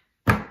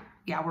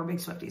 Yeah, we're big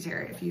Swifties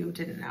here if you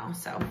didn't know.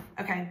 So,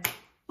 okay.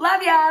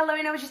 Love ya. Let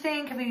me know what you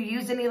think. Have you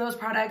used any of those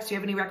products? Do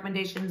you have any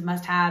recommendations,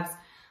 must-haves?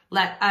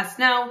 Let us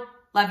know.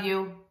 Love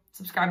you.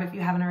 Subscribe if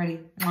you haven't already.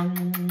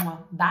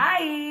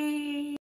 Bye.